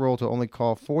reduced role to only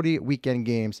call 40 weekend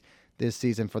games this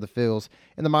season for the Phils.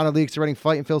 In the minor leagues, the Reading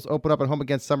Fighting Phils open up at home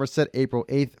against Somerset April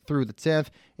 8th through the 10th.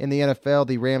 In the NFL,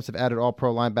 the Rams have added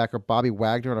all-pro linebacker Bobby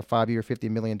Wagner on a 5-year, $50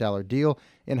 million deal.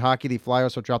 In hockey, the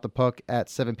Flyers will drop the puck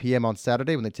at 7 p.m. on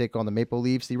Saturday when they take on the Maple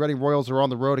Leafs. The Reading Royals are on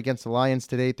the road against the Lions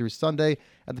today through Sunday.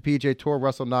 At the PGA Tour,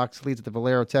 Russell Knox leads at the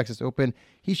Valero Texas Open.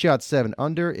 He shot 7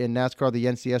 under. In NASCAR, the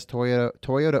NCS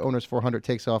Toyota Owners 400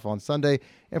 takes off on Sunday.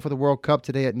 And for the World Cup,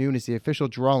 today at noon is the official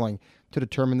drawing to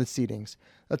determine the seedings.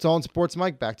 That's all in sports,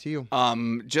 Mike. Back to you.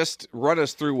 Just run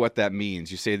us through what that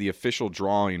means. You say the official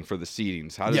drawing for the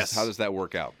seedings. How does that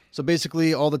work out? So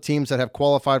basically, all the teams that have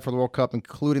qualified for the World Cup,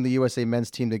 including the USA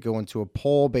men's team, they go into a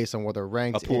poll based on where they're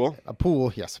ranked. A pool? A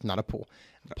pool, yes. Not a pool.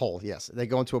 A poll, yes. They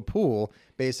go into a pool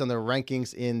based on their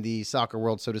rankings in the soccer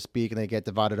world, so to speak, and they get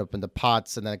divided up into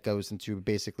pots, and that goes into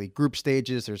basically group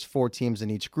stages. There's 4 teams in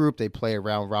each group. They play a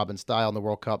round-robin style in the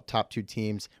World Cup. Top 2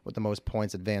 teams with the most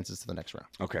points advances to the next round.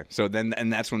 Okay, so then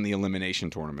that's when the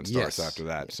elimination tournament starts after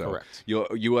that. So correct.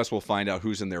 U.S. will find out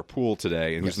who's in their pool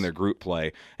today and who's in their group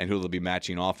play and who they'll be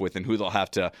matching off with and who they'll have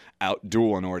to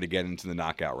out-duel in order to get into the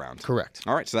knockout round. Correct.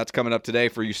 All right, so that's coming up today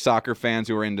for you soccer fans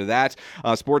who are into that.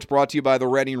 Sports brought to you by the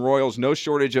Reading Royals. No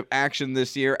shortage of action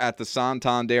this year at the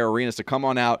Santander Arena, so come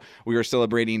on out. We are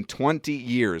celebrating 20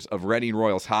 years of Reading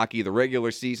Royals hockey. The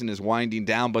regular season is winding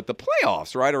down, but the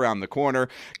playoffs right around the corner.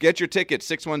 Get your tickets,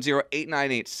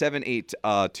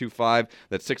 610-898-7825.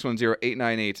 That's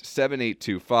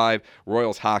 610-898-7825,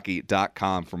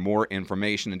 royalshockey.com for more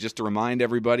information. And just to remind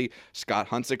everybody, Scott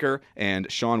Hunsaker and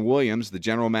Sean Williams, the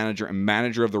general manager and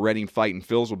manager of the Reading Fightin'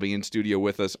 Phils, will be in studio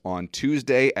with us on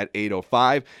Tuesday at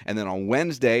 8:05, and then on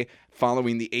Wednesday,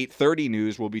 following the 8:30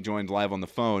 news, we'll be joined live on the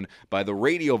phone by the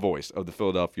radio voice of the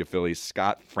Philadelphia Phillies,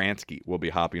 Scott Franzke, will be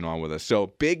hopping on with us. So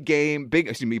big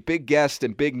guest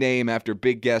and big name after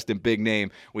big guest and big name.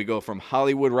 We go from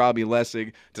Hollywood Robbie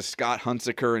Lessig to Scott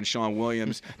Hunsaker and Sean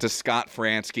Williams to Scott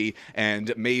Franzke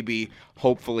and maybe,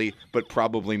 hopefully, but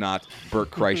probably not,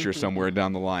 Bert Kreischer somewhere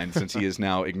down the line, since he is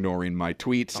now ignoring my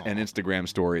tweets and Instagram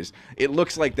stories. It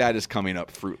looks like that is coming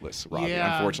up fruitless, Robbie,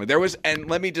 unfortunately. And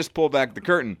let me just pull back the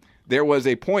curtain. There was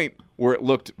a point where it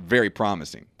looked very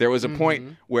promising. There was a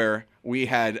point where we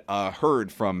had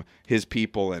heard from his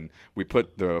people, and we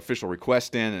put the official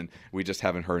request in, and we just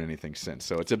haven't heard anything since.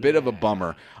 So it's a bit of a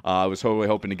bummer. I was totally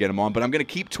hoping to get him on, but I'm going to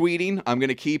keep tweeting. I'm going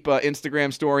to keep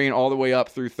Instagram storying all the way up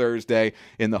through Thursday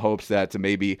in the hopes that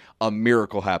maybe a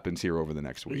miracle happens here over the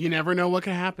next week. You never know what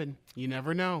could happen. You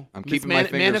never know. I'm keeping my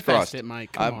fingers crossed. Manifest it,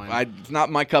 Mike. Come on. It's not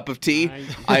my cup of tea.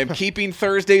 I am keeping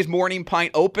Thursday's morning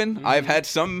pint open. I've had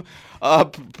some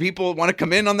people want to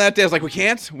come in on that day. I was like, we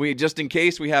can't. We just in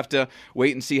case we have to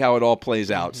wait and see how it all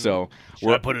plays out. So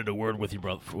I put in a word with you,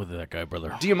 brother, with that guy,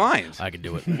 brother. Do you mind? I can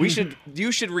do it.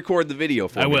 You should record the video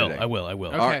for me today. I will.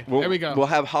 Okay, all right, there we go. We'll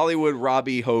have Hollywood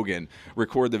Robbie Hogan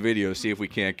record the video. See if we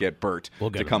can't get Bert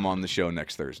to come on the show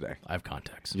next Thursday. I have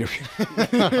contacts.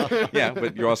 Yeah,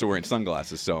 but you're also wearing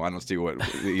sunglasses, so I don't see what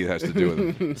he has to do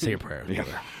with them. Say a prayer. Yeah.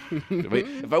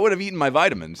 If I would have eaten my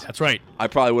vitamins, that's right, I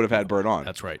probably would have had Bert on.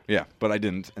 That's right. Yeah, but I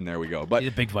didn't, and there we go. But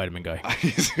he's a big vitamin guy.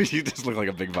 You just look like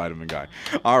a big vitamin guy.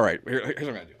 All right, here's what I'm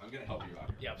gonna do. I'm gonna help you out.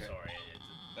 Yeah, I'm sorry.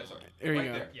 That's all right. There you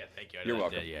go. There. Yeah, thank you. You're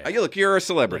welcome. Yeah. Look, you're a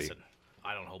celebrity. Listen,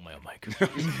 I don't hold my own mic.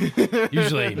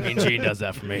 Usually, Mean Gene does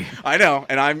that for me. I know,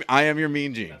 and I am your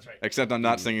Mean Gene. That's right. Except I'm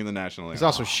not singing the national anthem. He's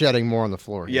also shedding more on the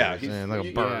floor. Yeah, like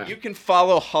a bird. You can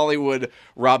follow Hollywood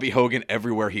Robbie Hogan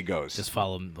everywhere he goes. Just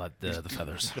follow him like the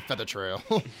feathers. The feather trail.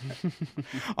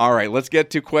 All right, let's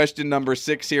get to question number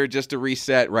 6 here, just to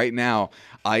reset right now.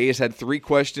 IA has had 3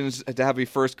 questions to have a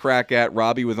first crack at.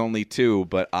 Robbie with only 2,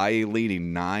 but IA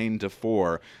leading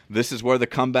 9-4. This is where the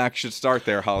comeback should start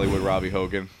there, Hollywood Robbie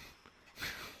Hogan.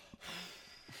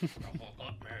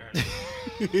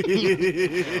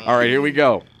 All right, here we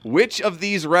go. Which of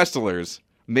these wrestlers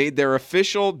made their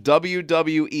official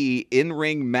WWE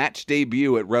in-ring match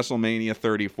debut at WrestleMania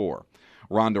 34?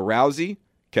 Ronda Rousey,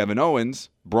 Kevin Owens,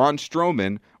 Braun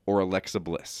Strowman, or Alexa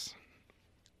Bliss?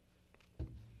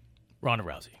 Ronda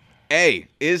Rousey. A,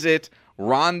 is it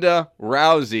Ronda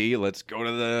Rousey? Let's go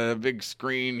to the big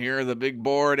screen here, the big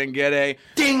board, and get a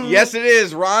ding. Yes, it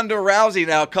is Ronda Rousey.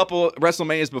 Now, a couple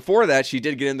WrestleManias before that, she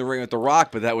did get in the ring with The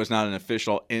Rock, but that was not an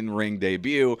official in-ring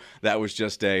debut. That was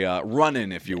just a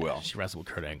run-in, if you will. She wrestled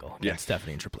with Kurt Angle against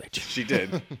Stephanie and Triple H. She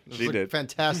did. She did.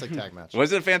 Fantastic tag match.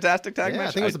 Was it a fantastic tag match?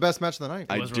 I think it was the best match of the night.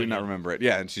 I do not remember it.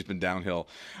 Yeah, and she's been downhill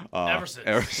ever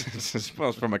since.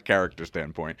 Well, from a character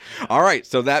standpoint. All right,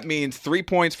 so that means 3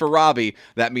 points for Robbie.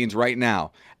 That means right now,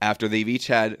 after they've each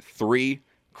had 3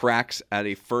 cracks at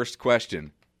a first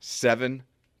question, 7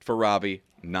 for Robbie,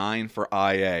 9 for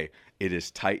IA. It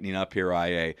is tightening up here,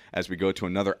 IA, as we go to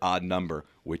another odd number,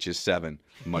 which is 7,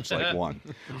 much like 1.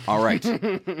 All right.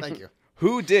 Thank you.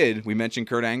 We mentioned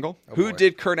Kurt Angle? Who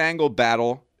did Kurt Angle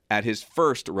battle at his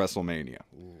first WrestleMania?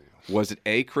 Ooh. Was it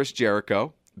A, Chris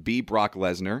Jericho, B, Brock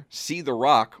Lesnar, C, The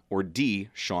Rock, or D,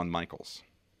 Shawn Michaels?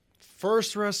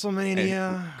 First WrestleMania.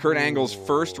 And Kurt Angle's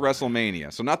first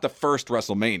WrestleMania. So not the first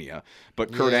WrestleMania,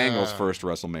 but Kurt Angle's first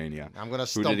WrestleMania. I'm going to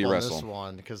stump on this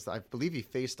one because I believe he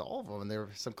faced all of them, and there were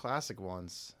some classic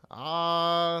ones.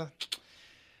 I'll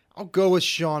go with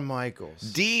Shawn Michaels.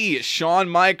 D, Shawn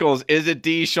Michaels. Is it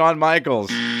D, Shawn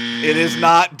Michaels? It is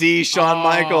not D, Shawn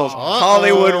Michaels.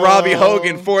 Hollywood Robbie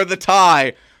Hogan for the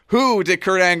tie. Who did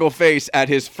Kurt Angle face at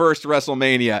his first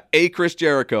WrestleMania? A, Chris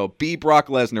Jericho, B, Brock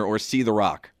Lesnar, or C, The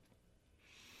Rock?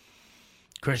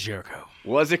 Chris Jericho.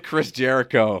 Was it Chris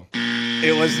Jericho?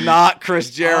 It was not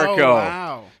Chris Jericho. Oh,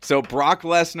 wow. So Brock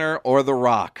Lesnar or The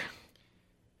Rock?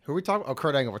 Who are we talking about? Oh,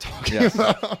 Kurt Angle we're talking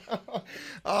about.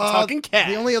 Talking cat.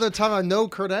 The only other time I know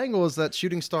Kurt Angle is that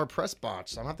shooting star press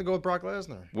botch. So I'm going to have to go with Brock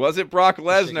Lesnar. Was it Brock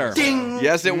Lesnar? Ding!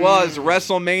 Yes, it was.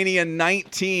 WrestleMania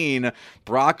 19,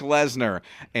 Brock Lesnar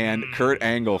and Kurt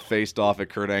Angle faced off at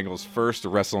Kurt Angle's first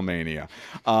WrestleMania.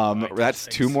 That's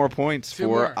 2 more points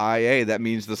for IA. That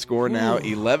means the score now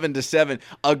 11-7.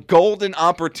 A golden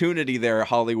opportunity there,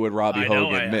 Hollywood Robbie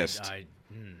Hogan missed.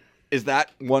 Is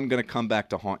that one going to come back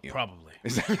to haunt you? Probably.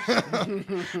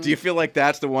 Do you feel like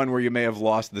that's the one where you may have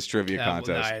lost this trivia contest?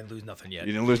 Well, I didn't lose nothing yet.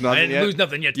 You didn't lose nothing yet? I didn't lose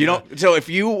nothing yet. You don't. So if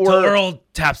you were, till Earl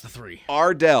taps the 3.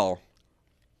 Ardell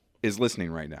is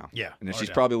listening right now. Yeah, and she's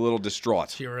Ardell. probably a little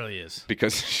distraught. She really is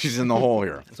because she's in the hole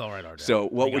here. It's all right, Ardell. So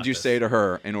what We would got you this. say to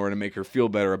her in order to make her feel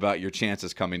better about your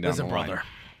chances coming down Listen, the line?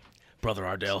 brother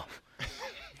Ardell,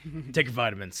 take your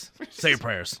vitamins, say your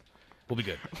prayers. We'll be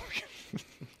good.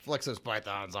 Flex those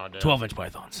pythons on there. 12-inch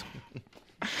pythons.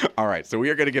 All right, so we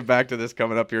are going to get back to this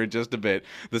coming up here in just a bit.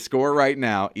 The score right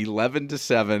now,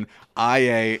 11-7,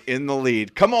 IA in the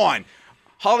lead. Come on,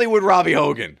 Hollywood Robbie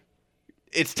Hogan.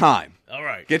 It's time. All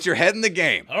right. Get your head in the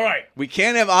game. All right. We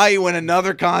can't have IA win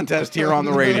another contest here on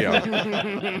the radio.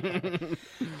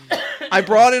 I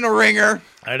brought in a ringer.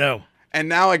 I know. And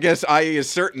now I guess IA is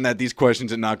certain that these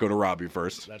questions did not go to Robbie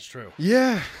first. That's true.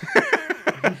 Yeah.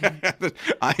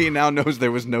 IA now knows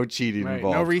there was no cheating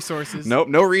involved. No resources. Nope,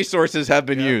 no resources have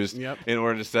been used Yep. in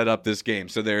order to set up this game.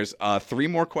 So there's 3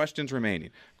 more questions remaining.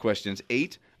 Questions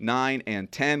 8, 9,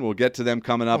 and 10. We'll get to them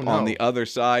coming up on the other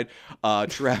side.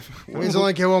 Trev, That means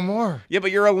only get one more. yeah,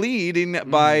 but you're a leading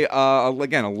by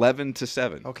again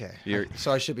 11-7. Okay. You're,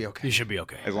 So I should be okay. You should be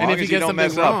okay. as long And if as you get don't something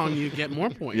mess wrong, up. you get more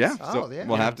points. Yeah. Oh, So yeah.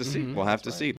 we'll have to see. We'll have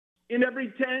to see. In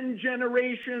every 10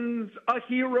 generations, a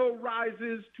hero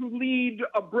rises to lead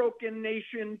a broken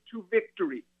nation to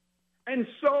victory. And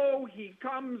so he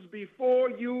comes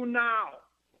before you now,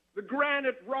 the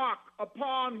granite rock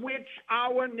upon which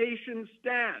our nation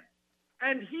stands.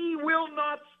 And he will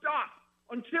not stop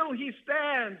until he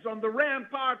stands on the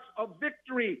ramparts of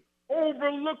victory,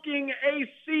 overlooking a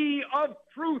sea of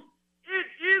truth. It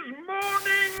is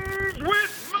Mornings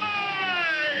with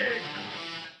Mike!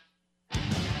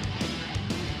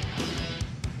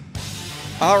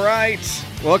 All right.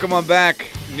 Welcome on back.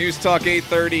 News Talk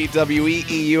 830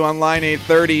 WEEU online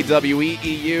 830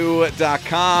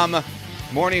 WEEU.com.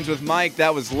 Mornings with Mike.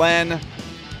 That was Len.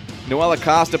 Noel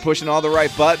Acosta pushing all the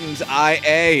right buttons.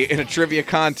 IA in a trivia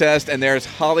contest. And there's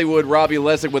Hollywood Robbie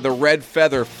Lesnick with a red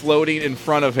feather floating in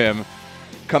front of him,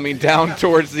 coming down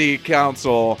towards the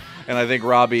council. And I think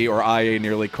Robbie or IA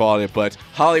nearly caught it. But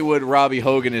Hollywood Robbie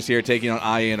Hogan is here taking on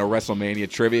IA in a WrestleMania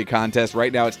trivia contest.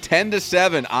 Right now it's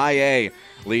 10-7. IA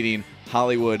leading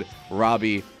Hollywood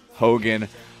Robbie Hogan.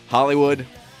 Hollywood,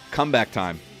 comeback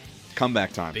time.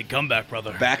 Comeback time. Big comeback,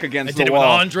 brother. Back against I did the it wall.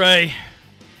 with Andre. I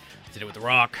did it with The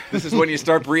Rock. This is when you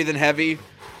start breathing heavy.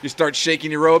 You start shaking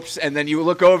your ropes, and then you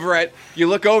look over at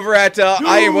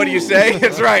IA. What do you say?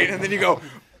 That's right. And then you go,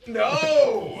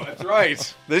 no. That's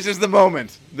right. This is the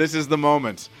moment. This is the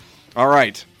moment. All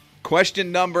right.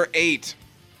 Question number 8.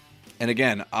 And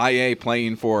again, IA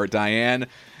playing for Diane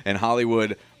and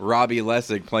Hollywood Robbie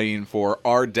Lesnick playing for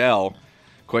Ardell.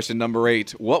 Question number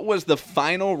 8. What was the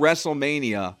final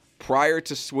WrestleMania prior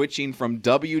to switching from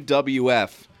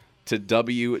WWF to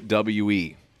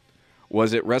WWE?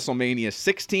 Was it WrestleMania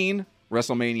 16,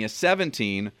 WrestleMania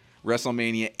 17,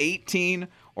 WrestleMania 18,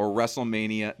 or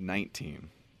WrestleMania 19?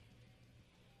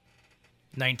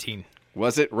 19.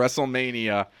 Was it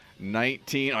WrestleMania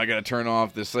 19? I got to turn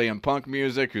off the CM Punk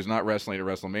music, who's not wrestling at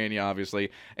WrestleMania,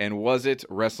 obviously. And was it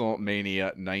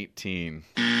WrestleMania 19?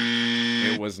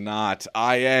 It was not.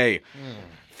 IA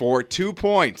for 2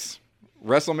 points.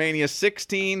 WrestleMania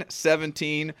 16,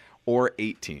 17, or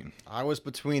 18? I was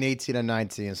between 18 and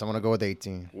 19, so I'm going to go with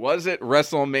 18. Was it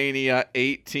WrestleMania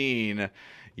 18?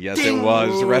 Yes, it was.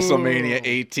 WrestleMania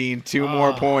 18. 2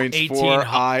 more points 18 for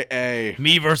IA.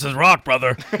 Me versus Rock,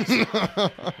 brother.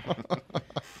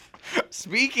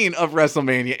 Speaking of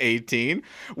WrestleMania 18,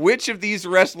 which of these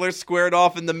wrestlers squared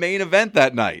off in the main event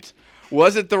that night?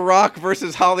 Was it The Rock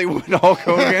versus Hollywood Hulk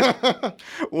Hogan?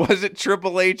 Was it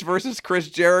Triple H versus Chris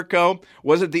Jericho?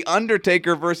 Was it The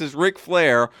Undertaker versus Ric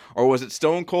Flair? Or was it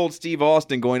Stone Cold Steve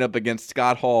Austin going up against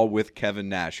Scott Hall with Kevin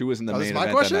Nash? Who was in the main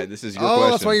event that night? This is your question.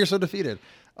 Oh, that's why you're so defeated.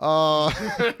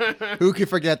 Who could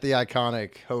forget the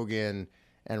iconic Hogan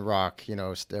and Rock,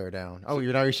 stare down? Oh,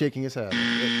 you're shaking his head.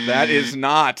 That is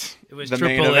not It was the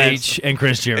main Triple event. H and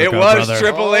Chris Jericho. It was brother.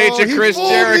 Triple H and he Chris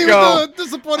fooled me with Jericho. the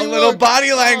disappointing A little look.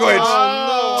 body language.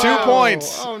 Oh, no. 2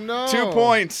 points. Oh, no. 2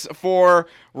 points for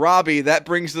Robbie. That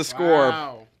brings the score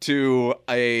Wow. to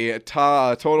a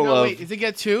total No, of wait, does it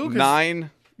get 2?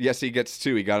 9. Yes, he gets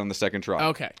 2. He got on the second try.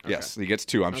 Okay. Yes, he gets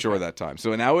 2. I'm sure that time.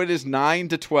 So now it is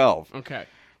 9-12. Okay.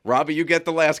 Robbie, you get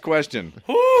the last question.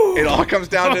 It all comes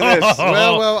down to this.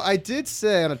 Well, I did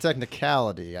say on a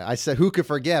technicality. I said who could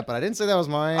forget, but I didn't say that was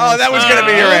my answer. Oh, that was going to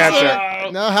be your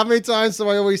answer. No, how many times do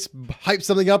I always hype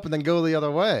something up and then go the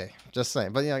other way? Just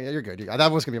saying. But yeah, you're good.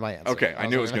 That was going to be my answer. Okay, I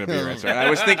knew it was going to be your answer. And I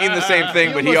was thinking the same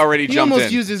thing, but he already jumped in. He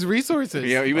almost used his resources.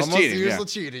 Yeah, he was almost cheating. used Yeah. the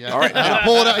cheating. All right. I had to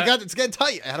pull it out. It's getting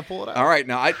tight. I had to pull it out. All right,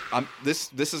 now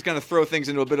this is going to throw things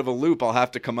into a bit of a loop. I'll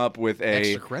have to come up with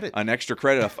Extra credit. an extra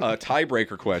credit, a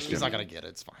tiebreaker question. He's not going to get it.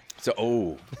 It's fine.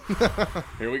 So,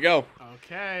 here we go.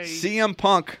 Okay. CM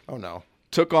Punk Oh, no.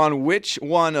 took on which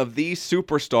one of these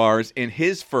superstars in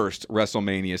his first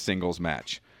WrestleMania singles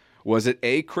match? Was it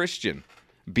A, Christian,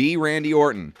 B, Randy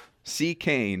Orton, C,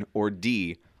 Kane, or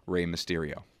D, Rey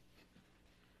Mysterio?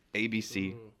 A, B,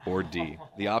 C, or D.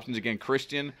 The options again,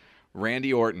 Christian,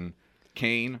 Randy Orton,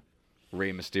 Kane,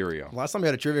 Rey Mysterio. Last time we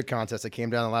had a trivia contest, it came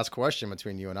down to the last question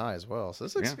between you and I as well. So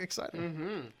this is Yeah.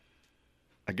 exciting.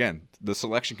 Again, the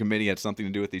selection committee had something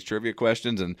to do with these trivia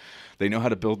questions, and they know how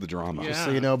to build the drama. Yeah.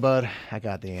 So you know, bud, I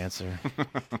got the answer.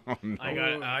 I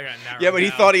got narrowed Yeah, but he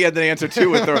down. thought he had the answer too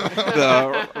with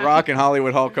the Rock and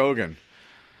Hollywood Hulk Hogan.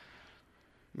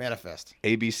 Manifest.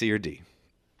 A, B, C, or D?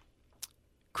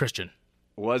 Christian.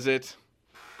 Was it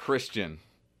Christian?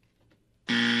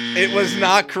 It was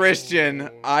not Christian.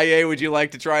 IA, would you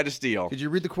like to try to steal? Did you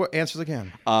read the answers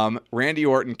again? Randy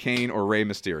Orton, Kane, or Rey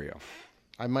Mysterio?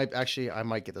 I might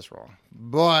get this wrong,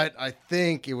 but I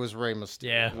think it was Rey Mysterio.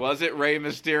 Yeah. Was it Rey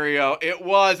Mysterio? It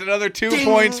was. Another 2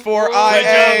 points for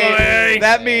IA.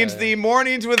 That means the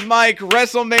Mornings with Mike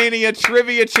WrestleMania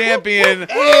Trivia Champion is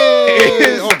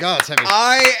Oh God, it's heavy.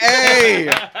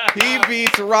 IA. He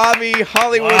beats Robbie,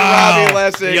 Hollywood Robbie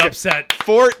Lessig. The upset.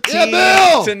 14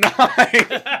 Bill! to 9.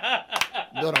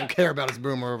 Bill don't care about his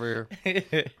boomer over here.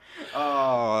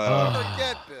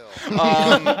 Forget Bill.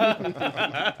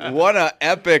 What a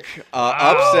epic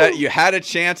upset. You had a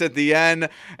chance at the end,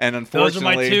 and Those are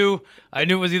my unfortunately, two. I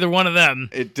knew it was either one of them.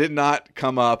 it did not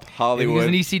come up. It was Hollywood,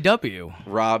 an ECW.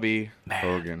 Robbie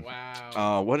Hogan.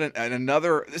 Wow. What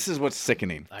another. This is what's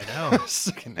sickening. I know.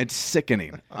 It's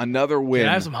sickening. Another win Can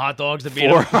I have some hot dogs to beat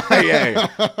for him? IA.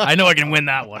 I know I can win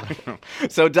that one.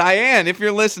 So, Diane, if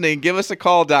you're listening, give us a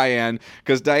call, Diane,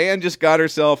 because Diane just got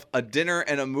herself a dinner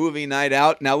and a movie night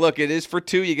out. Now, look, it is for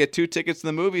 2. You get 2 tickets to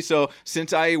the movie. So,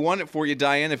 since IA won it for you,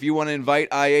 Diane, if you want to invite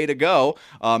IA to go,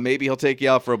 maybe he'll take you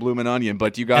out for a bloomin' onion.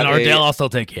 But you got And Ardell, I'll still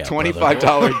take you out,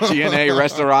 $25 GNA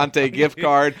Restaurante gift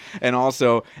card and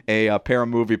also a pair of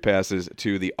movie passes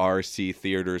to the RC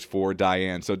Theaters for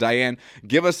Diane. So, Diane,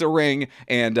 give us a ring.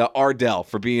 And Ardell,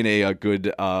 for being a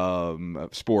good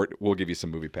sport, we'll give you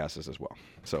some movie passes as well.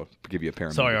 So, give you a pair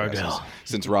of Sorry, movie passes Ardell.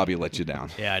 since Robbie let you down.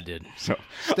 Yeah, I did. So,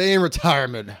 Stay in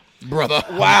retirement, brother.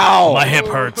 wow. My hip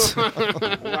hurts.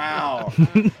 Wow.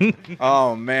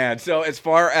 Oh, man. So, as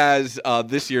far as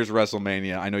this year's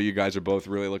WrestleMania, I know you guys are both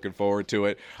really looking forward to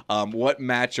it. What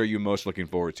match are you most looking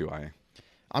forward to, IA?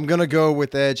 I'm going to go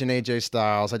with Edge and AJ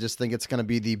Styles. I just think it's going to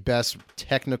be the best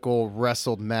technical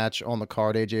wrestled match on the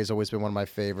card. AJ has always been one of my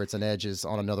favorites, and Edge is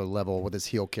on another level with his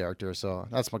heel character, so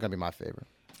that's going to be my favorite.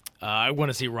 I want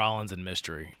to see Rollins and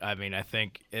Mystery. I mean, I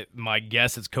think my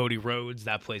guess is Cody Rhodes.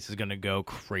 That place is going to go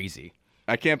crazy.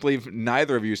 I can't believe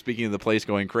neither of you, speaking of the place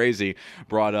going crazy,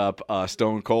 brought up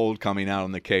Stone Cold coming out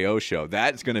on the KO show.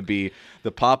 That's going to be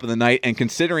the pop of the night. And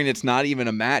considering it's not even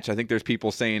a match, I think there's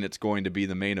people saying it's going to be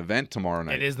the main event tomorrow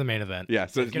night. It is the main event. Yeah,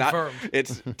 so it's confirmed. not.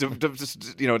 It's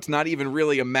just, it's not even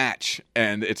really a match,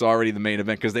 and it's already the main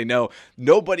event because they know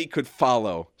nobody could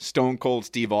follow Stone Cold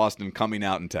Steve Austin coming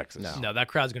out in Texas. No, that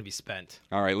crowd's going to be spent.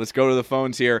 All right, let's go to the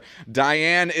phones here.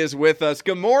 Diane is with us.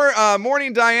 Good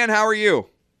morning, Diane. How are you?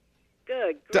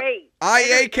 Good, great.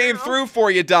 IA came through for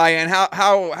you, Diane.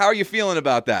 How are you feeling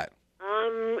about that?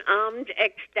 I'm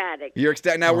ecstatic. You're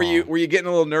ecstatic. Now, were you getting a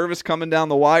little nervous coming down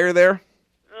the wire there?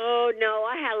 Oh no,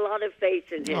 I had a lot of faith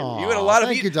in him. You had a lot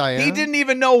thank you, Diane. He didn't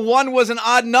even know 1 was an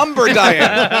odd number,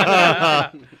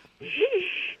 Diane.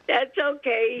 That's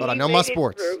okay. But I He know made my it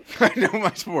sports. through. I know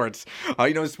my sports.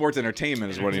 He knows sports entertainment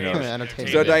is what he knows. Entertainment,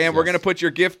 So, Diane, we're yes. going to put your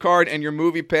gift card and your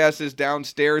movie passes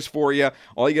downstairs for you.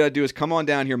 All you got to do is come on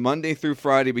down here Monday through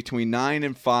Friday between 9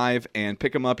 and 5 and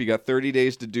pick them up. You got 30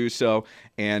 days to do so.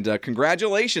 And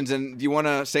congratulations. And do you want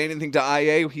to say anything to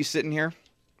IA? He's sitting here.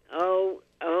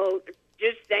 Oh,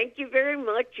 just thank you very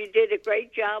much. You did a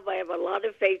great job. I have a lot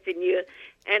of faith in you.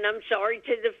 And I'm sorry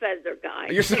to the feather guy.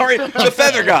 You're sorry, the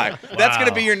Feather Guy. That's going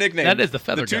to be your nickname. That is the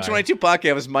Feather Guy. The 222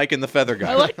 podcast is Mike and the Feather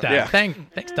Guy. I like that. Yeah.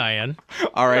 Thanks, Diane.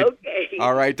 All right. Okay.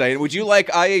 All right, Diane. Would you like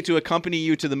IA to accompany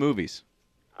you to the movies?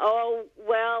 Oh,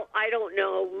 well, I don't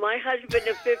know. my husband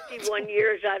of 51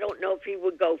 years, I don't know if he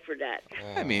would go for that.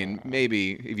 I mean,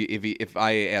 maybe if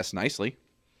I ask nicely.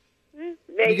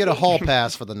 Maybe. You get a hall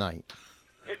pass for the night.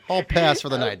 Hall pass for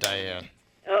the night, Diane.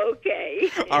 Okay.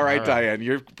 All right, Diane,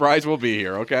 your prize will be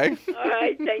here, okay? All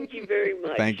right, thank you very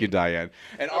much. Thank you, Diane.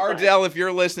 And Ardell, if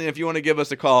you're listening, if you want to give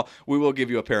us a call, we will give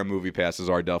you a pair of movie passes,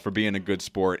 Ardell, for being a good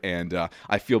sport. And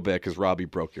I feel bad because Robbie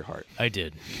broke your heart. I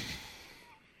did.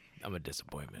 I'm a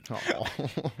disappointment.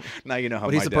 Now you know how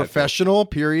But he's my a dad professional,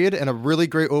 period, and a really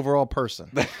great overall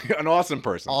person. An awesome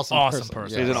person. Awesome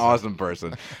person. He's an awesome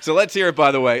person. So let's hear it,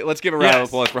 by the way. Let's give a round of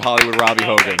applause for Hollywood Robbie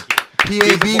Hogan.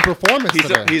 PAB performance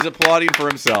today. He's applauding for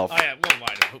himself. Oh, yeah. Well,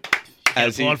 why not?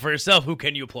 As applaud for yourself. Who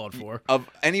can you applaud for? Of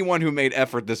anyone who made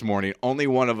effort this morning, only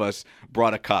one of us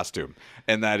brought a costume,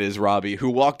 and that is Robbie, who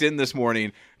walked in this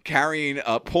morning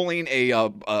pulling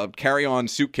a carry-on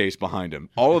suitcase behind him.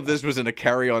 All of this was in a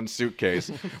carry-on suitcase,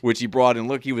 which he brought. And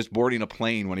look, he was boarding a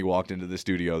plane when he walked into the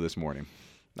studio this morning.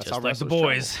 That's Just how like the wrestlers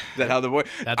boys. Is that how the boy?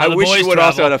 That's I how the wish boys you would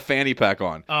also travel. had a fanny pack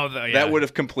on. Oh, yeah. That would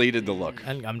have completed the look.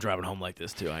 And I'm driving home like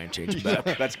this, too. I ain't changing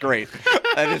back. That's great.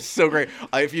 That is so great.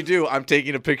 If you do, I'm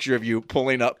taking a picture of you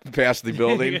pulling up past the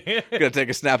building. Gonna take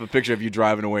a picture of you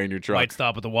driving away in your truck. Might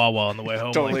stop at the Wawa on the way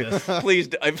home Totally. like this. Please.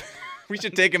 We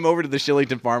should take him over to the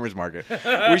Shillington Farmers Market.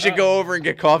 We should go over and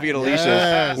get coffee at Alicia's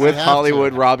Yes, with we have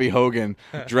Hollywood to. Robbie Hogan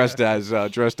dressed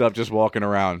up, just walking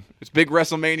around. It's big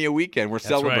WrestleMania weekend. We're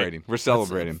celebrating. Right. We're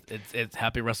celebrating. It's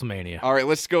happy WrestleMania. All right,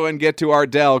 let's go and get to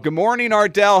Ardell. Good morning,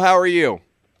 Ardell. How are you?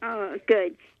 Oh,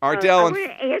 good. Ardell I and-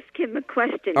 want to ask him a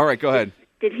question. All right, go ahead.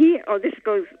 Did he, this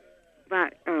goes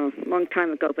back a long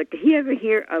time ago, but did he ever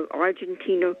hear of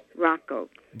Argentino Rocco?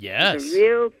 Yes. He's a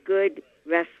real good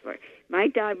wrestler. My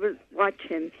dad would watch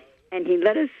him, and he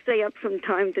let us stay up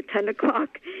sometimes at 10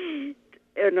 o'clock.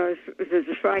 It was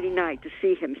a Friday night to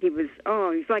see him. He's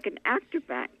like an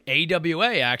acrobat.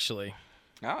 AWA, actually.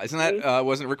 Oh, isn't that,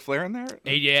 wasn't Ric Flair in there?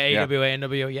 AWA,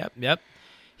 NWO, yep.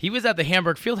 He was at the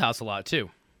Hamburg Fieldhouse a lot, too.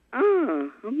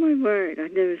 Oh my word! I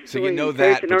never So saw you him know in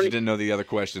that, person. but you Only- didn't know the other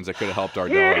questions that could have helped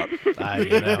Ardell out.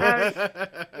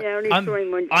 Yeah, only saw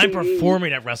him on I'm TV.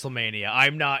 performing at WrestleMania.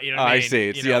 I'm not, you know what I I mean? see.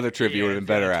 It's You the know, other trivia you would have been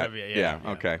better at. trivia, yeah,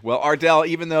 okay. Well, Ardell,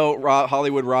 even though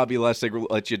Hollywood Robbie Lessig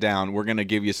let you down, we're going to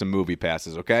give you some movie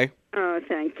passes, okay? Oh,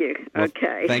 thank you. Well,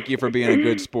 Okay. Thank you for being a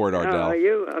good sport, Ardell. Oh,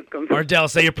 you're welcome. Ardell,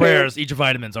 say your prayers. Eat your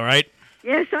vitamins, all right?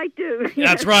 Yes, I do.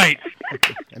 That's right.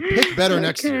 And pick better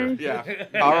next year. Yeah.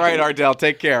 All right, Ardell,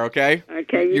 take care, okay?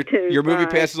 Okay, you too. Your movie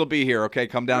Bye. passes will be here, okay?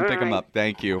 Come down, All pick them right. up.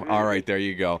 Thank you. All right, there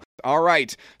you go. All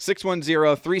right,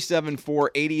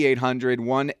 610-374-8800,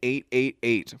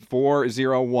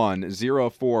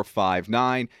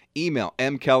 1-888-401-0459. Email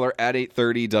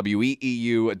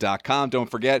mkeller@830weeu.com.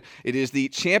 Don't forget, it is the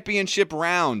championship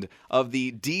round of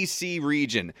the D.C.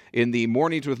 region in the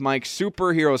Mornings with Mike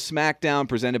Superhero Smackdown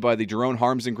presented by the Jerome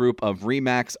Harmsen Group of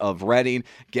Remax of Reading.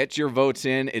 Get your votes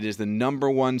in. It is the number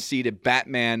 1 seeded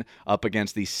Batman up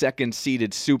against the 2nd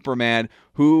seeded Superman.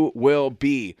 Who will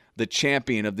be the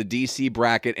champion of the DC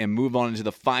bracket and move on into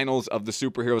the finals of the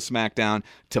Superhero Smackdown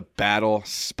to battle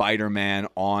Spider-Man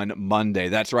on Monday?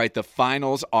 That's right, the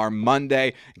finals are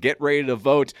Monday. Get ready to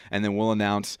vote, and then we'll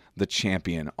announce the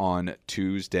champion on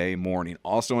Tuesday morning.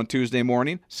 Also on Tuesday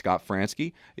morning, Scott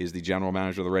Fransky is the general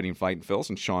manager of the Reading Fighting Phils,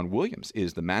 and Sean Williams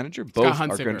is the manager. Both are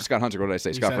going to Scott Hunsaker. What did I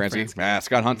say? Scott Fransky?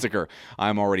 Scott Hunsaker.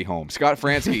 I'm already home. Scott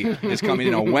Fransky is coming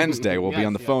in on Wednesday. We'll be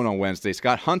on the phone on Wednesday.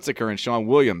 Scott Hunsaker and Sean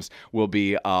Williams will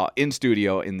be in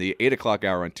studio in the 8 o'clock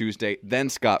hour on Tuesday. Then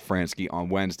Scott Fransky on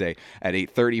Wednesday at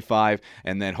 8:35.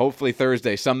 And then hopefully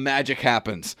Thursday, some magic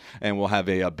happens, and we'll have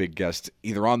a big guest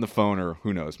either on the phone or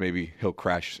who knows, maybe he'll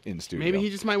crash in studio. Maybe he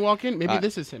just might walk in. Maybe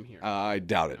this is him here. I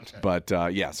doubt it. But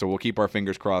yeah, so we'll keep our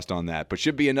fingers crossed on that. But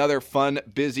should be another fun,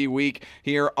 busy week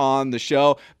here on the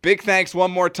show. Big thanks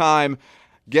one more time.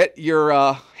 Get your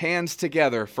hands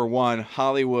together for one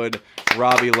Hollywood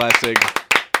Robbie Lessig.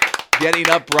 Getting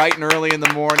up bright and early in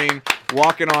the morning,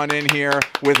 walking on in here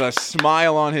with a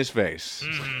smile on his face.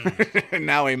 And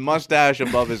now a mustache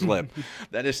above his lip.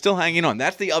 That is still hanging on.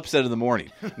 That's the upset of the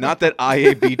morning. Not that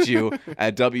IA beat you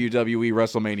at WWE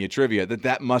WrestleMania Trivia,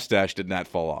 that mustache did not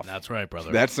fall off. That's right,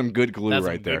 brother. That's some good glue That's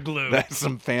right some there. good glue. That's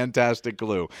some fantastic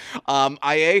glue.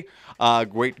 IA,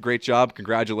 great job.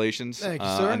 Congratulations. Thank you,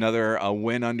 sir. Another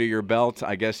win under your belt.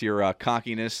 I guess your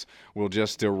cockiness will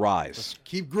just rise.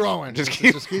 Keep growing. Just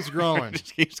It just keeps growing.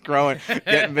 Just keeps growing,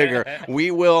 getting bigger.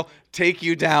 We will take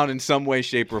you down in some way,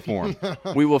 shape, or form.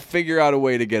 We will figure out a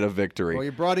way to get a victory. Well,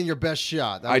 you brought in your best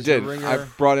shot. That I was your did. ringer. I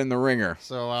brought in the ringer.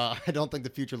 So I don't think the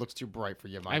future looks too bright for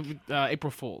you, Mike.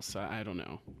 April Fool's. I don't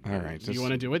know. All right. Do you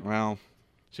want to do it? Well,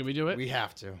 Should we do it? We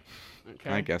have to. Okay.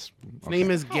 I guess. His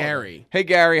name is Gary. Hey,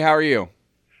 Gary, how are you?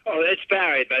 Oh, it's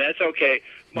Barry, but that's okay.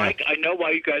 Mike, I know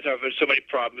why you guys are having so many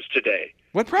problems today.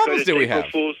 What problems Because do we it's have?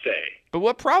 April Fool's Day. But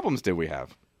what problems did we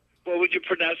have? Well, with your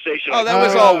pronunciation. Oh, that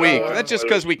was all week. That's just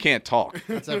because we can't talk.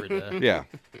 That's every day. Yeah.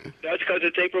 That's because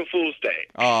it's April Fool's Day.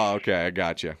 Oh, okay. I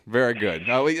got you. Very good.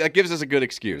 That gives us a good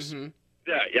excuse.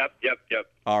 Yeah, yep.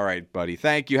 All right, buddy.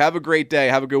 Thank you. Have a great day.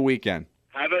 Have a good weekend.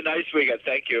 Have a nice weekend.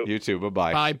 Thank you. You too.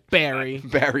 Bye-bye. Bye, Barry.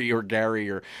 Barry or Gary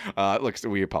or look,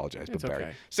 we apologize, but It's Barry.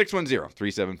 okay.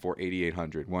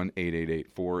 610-374-8800,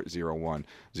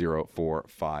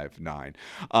 1-888-401-0459.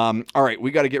 All right,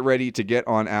 we got to get ready to get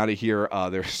on out of here.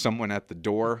 There's someone at the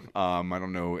door. I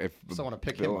don't know if Someone to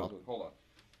pick him up. Hold on.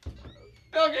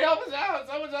 Bill, can you help us out?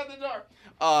 Someone's at the door.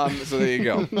 So there you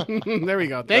go. There we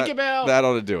go. Thank you, Bill. That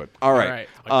ought to do it. All right.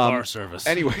 Car service.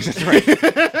 Anyways, that's right.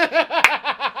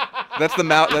 That's the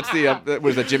mouth. That's the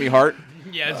was that Jimmy Hart?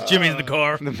 Yeah, it's Jimmy's the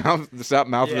car. The mouth of the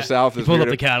South He is pulled here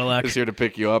up the Cadillac. Is here to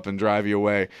pick you up and drive you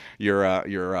away. Your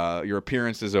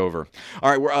appearance is over.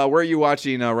 All right, where are you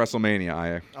watching WrestleMania,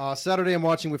 Aya? Saturday I'm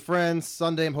watching with friends.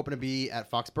 Sunday I'm hoping to be at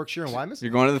Fox Berkshire in Wymus.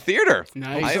 You're going to the theater.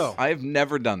 Nice. I have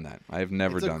never done that. I have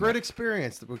never It's done a great that.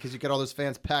 experience because you get all those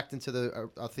fans packed into the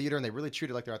theater and they really treat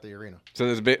it like they're at the arena. So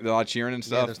there's a lot of cheering and Yeah,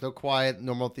 stuff. there's no quiet,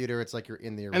 normal theater. It's like you're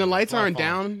in the arena. And the lights It's a lot of aren't fun.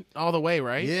 down all the way,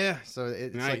 right? Yeah, so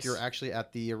it's like Nice. you're actually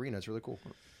at the arena. It's really cool.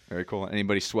 Very cool.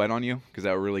 Anybody sweat on you? Because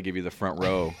that would really give you the front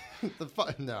row. But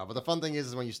the fun thing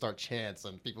is when you start chants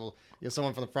and people,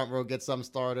 someone from the front row gets something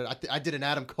started. I did an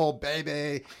Adam Cole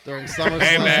baby during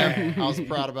SummerSlam. I was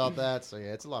proud about that. So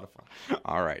yeah, it's a lot of fun.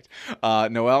 All right,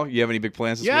 Noel, you have any big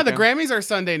plans this Yeah, the weekend? Grammys are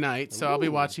Sunday night, so I'll be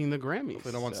watching the Grammys.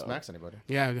 Hopefully no one so. smacks anybody.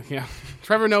 Yeah.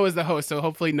 Trevor Noah is the host, so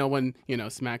hopefully no one,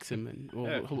 smacks him,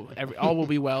 and all will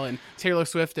be well. And Taylor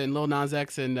Swift and Lil Nas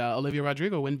X and Olivia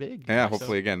Rodrigo win big. Yeah, So-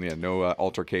 hopefully again, no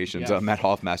altercations. Yes. Matt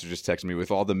Hoffmaster just texted me with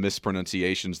all the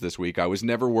mispronunciations this week. I was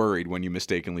never worried when you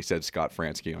mistakenly said Scott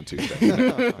Fransky on Tuesday.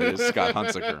 It is Scott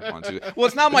Hunsaker on Tuesday. Well,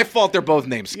 it's not my fault. They're both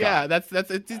named Scott. Yeah,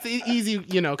 it's easy,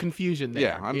 confusion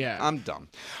there. Yeah, I'm dumb.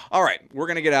 All right, we're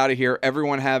gonna get out of here.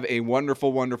 Everyone have a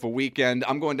wonderful, wonderful weekend.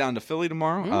 I'm going down to Philly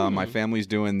tomorrow. My family's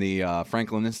doing the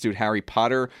Franklin Institute Harry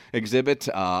Potter exhibit.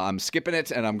 I'm skipping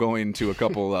it, and I'm going to a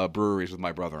couple breweries with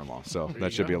my brother-in-law. So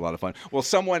that should be a lot of fun. Well,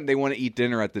 they want to eat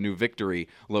dinner at the new Victory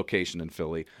location in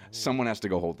Philly. Someone has to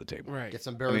go hold the table. Right. Get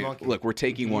some berry monkey. Look, we're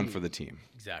taking one for the team.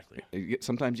 Exactly.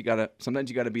 Sometimes you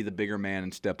gotta be the bigger man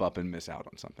and step up and miss out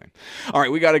on something. All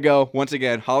right, we gotta go. Once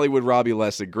again, Hollywood Robbie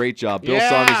Lessig, great job. Bill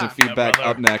Saunders and feedback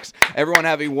up next. Everyone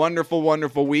have a wonderful,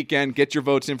 wonderful weekend. Get your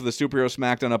votes in for the Superhero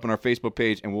Smackdown up on our Facebook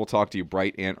page, and we'll talk to you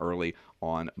bright and early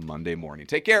on Monday morning.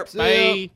 Take care. Bye.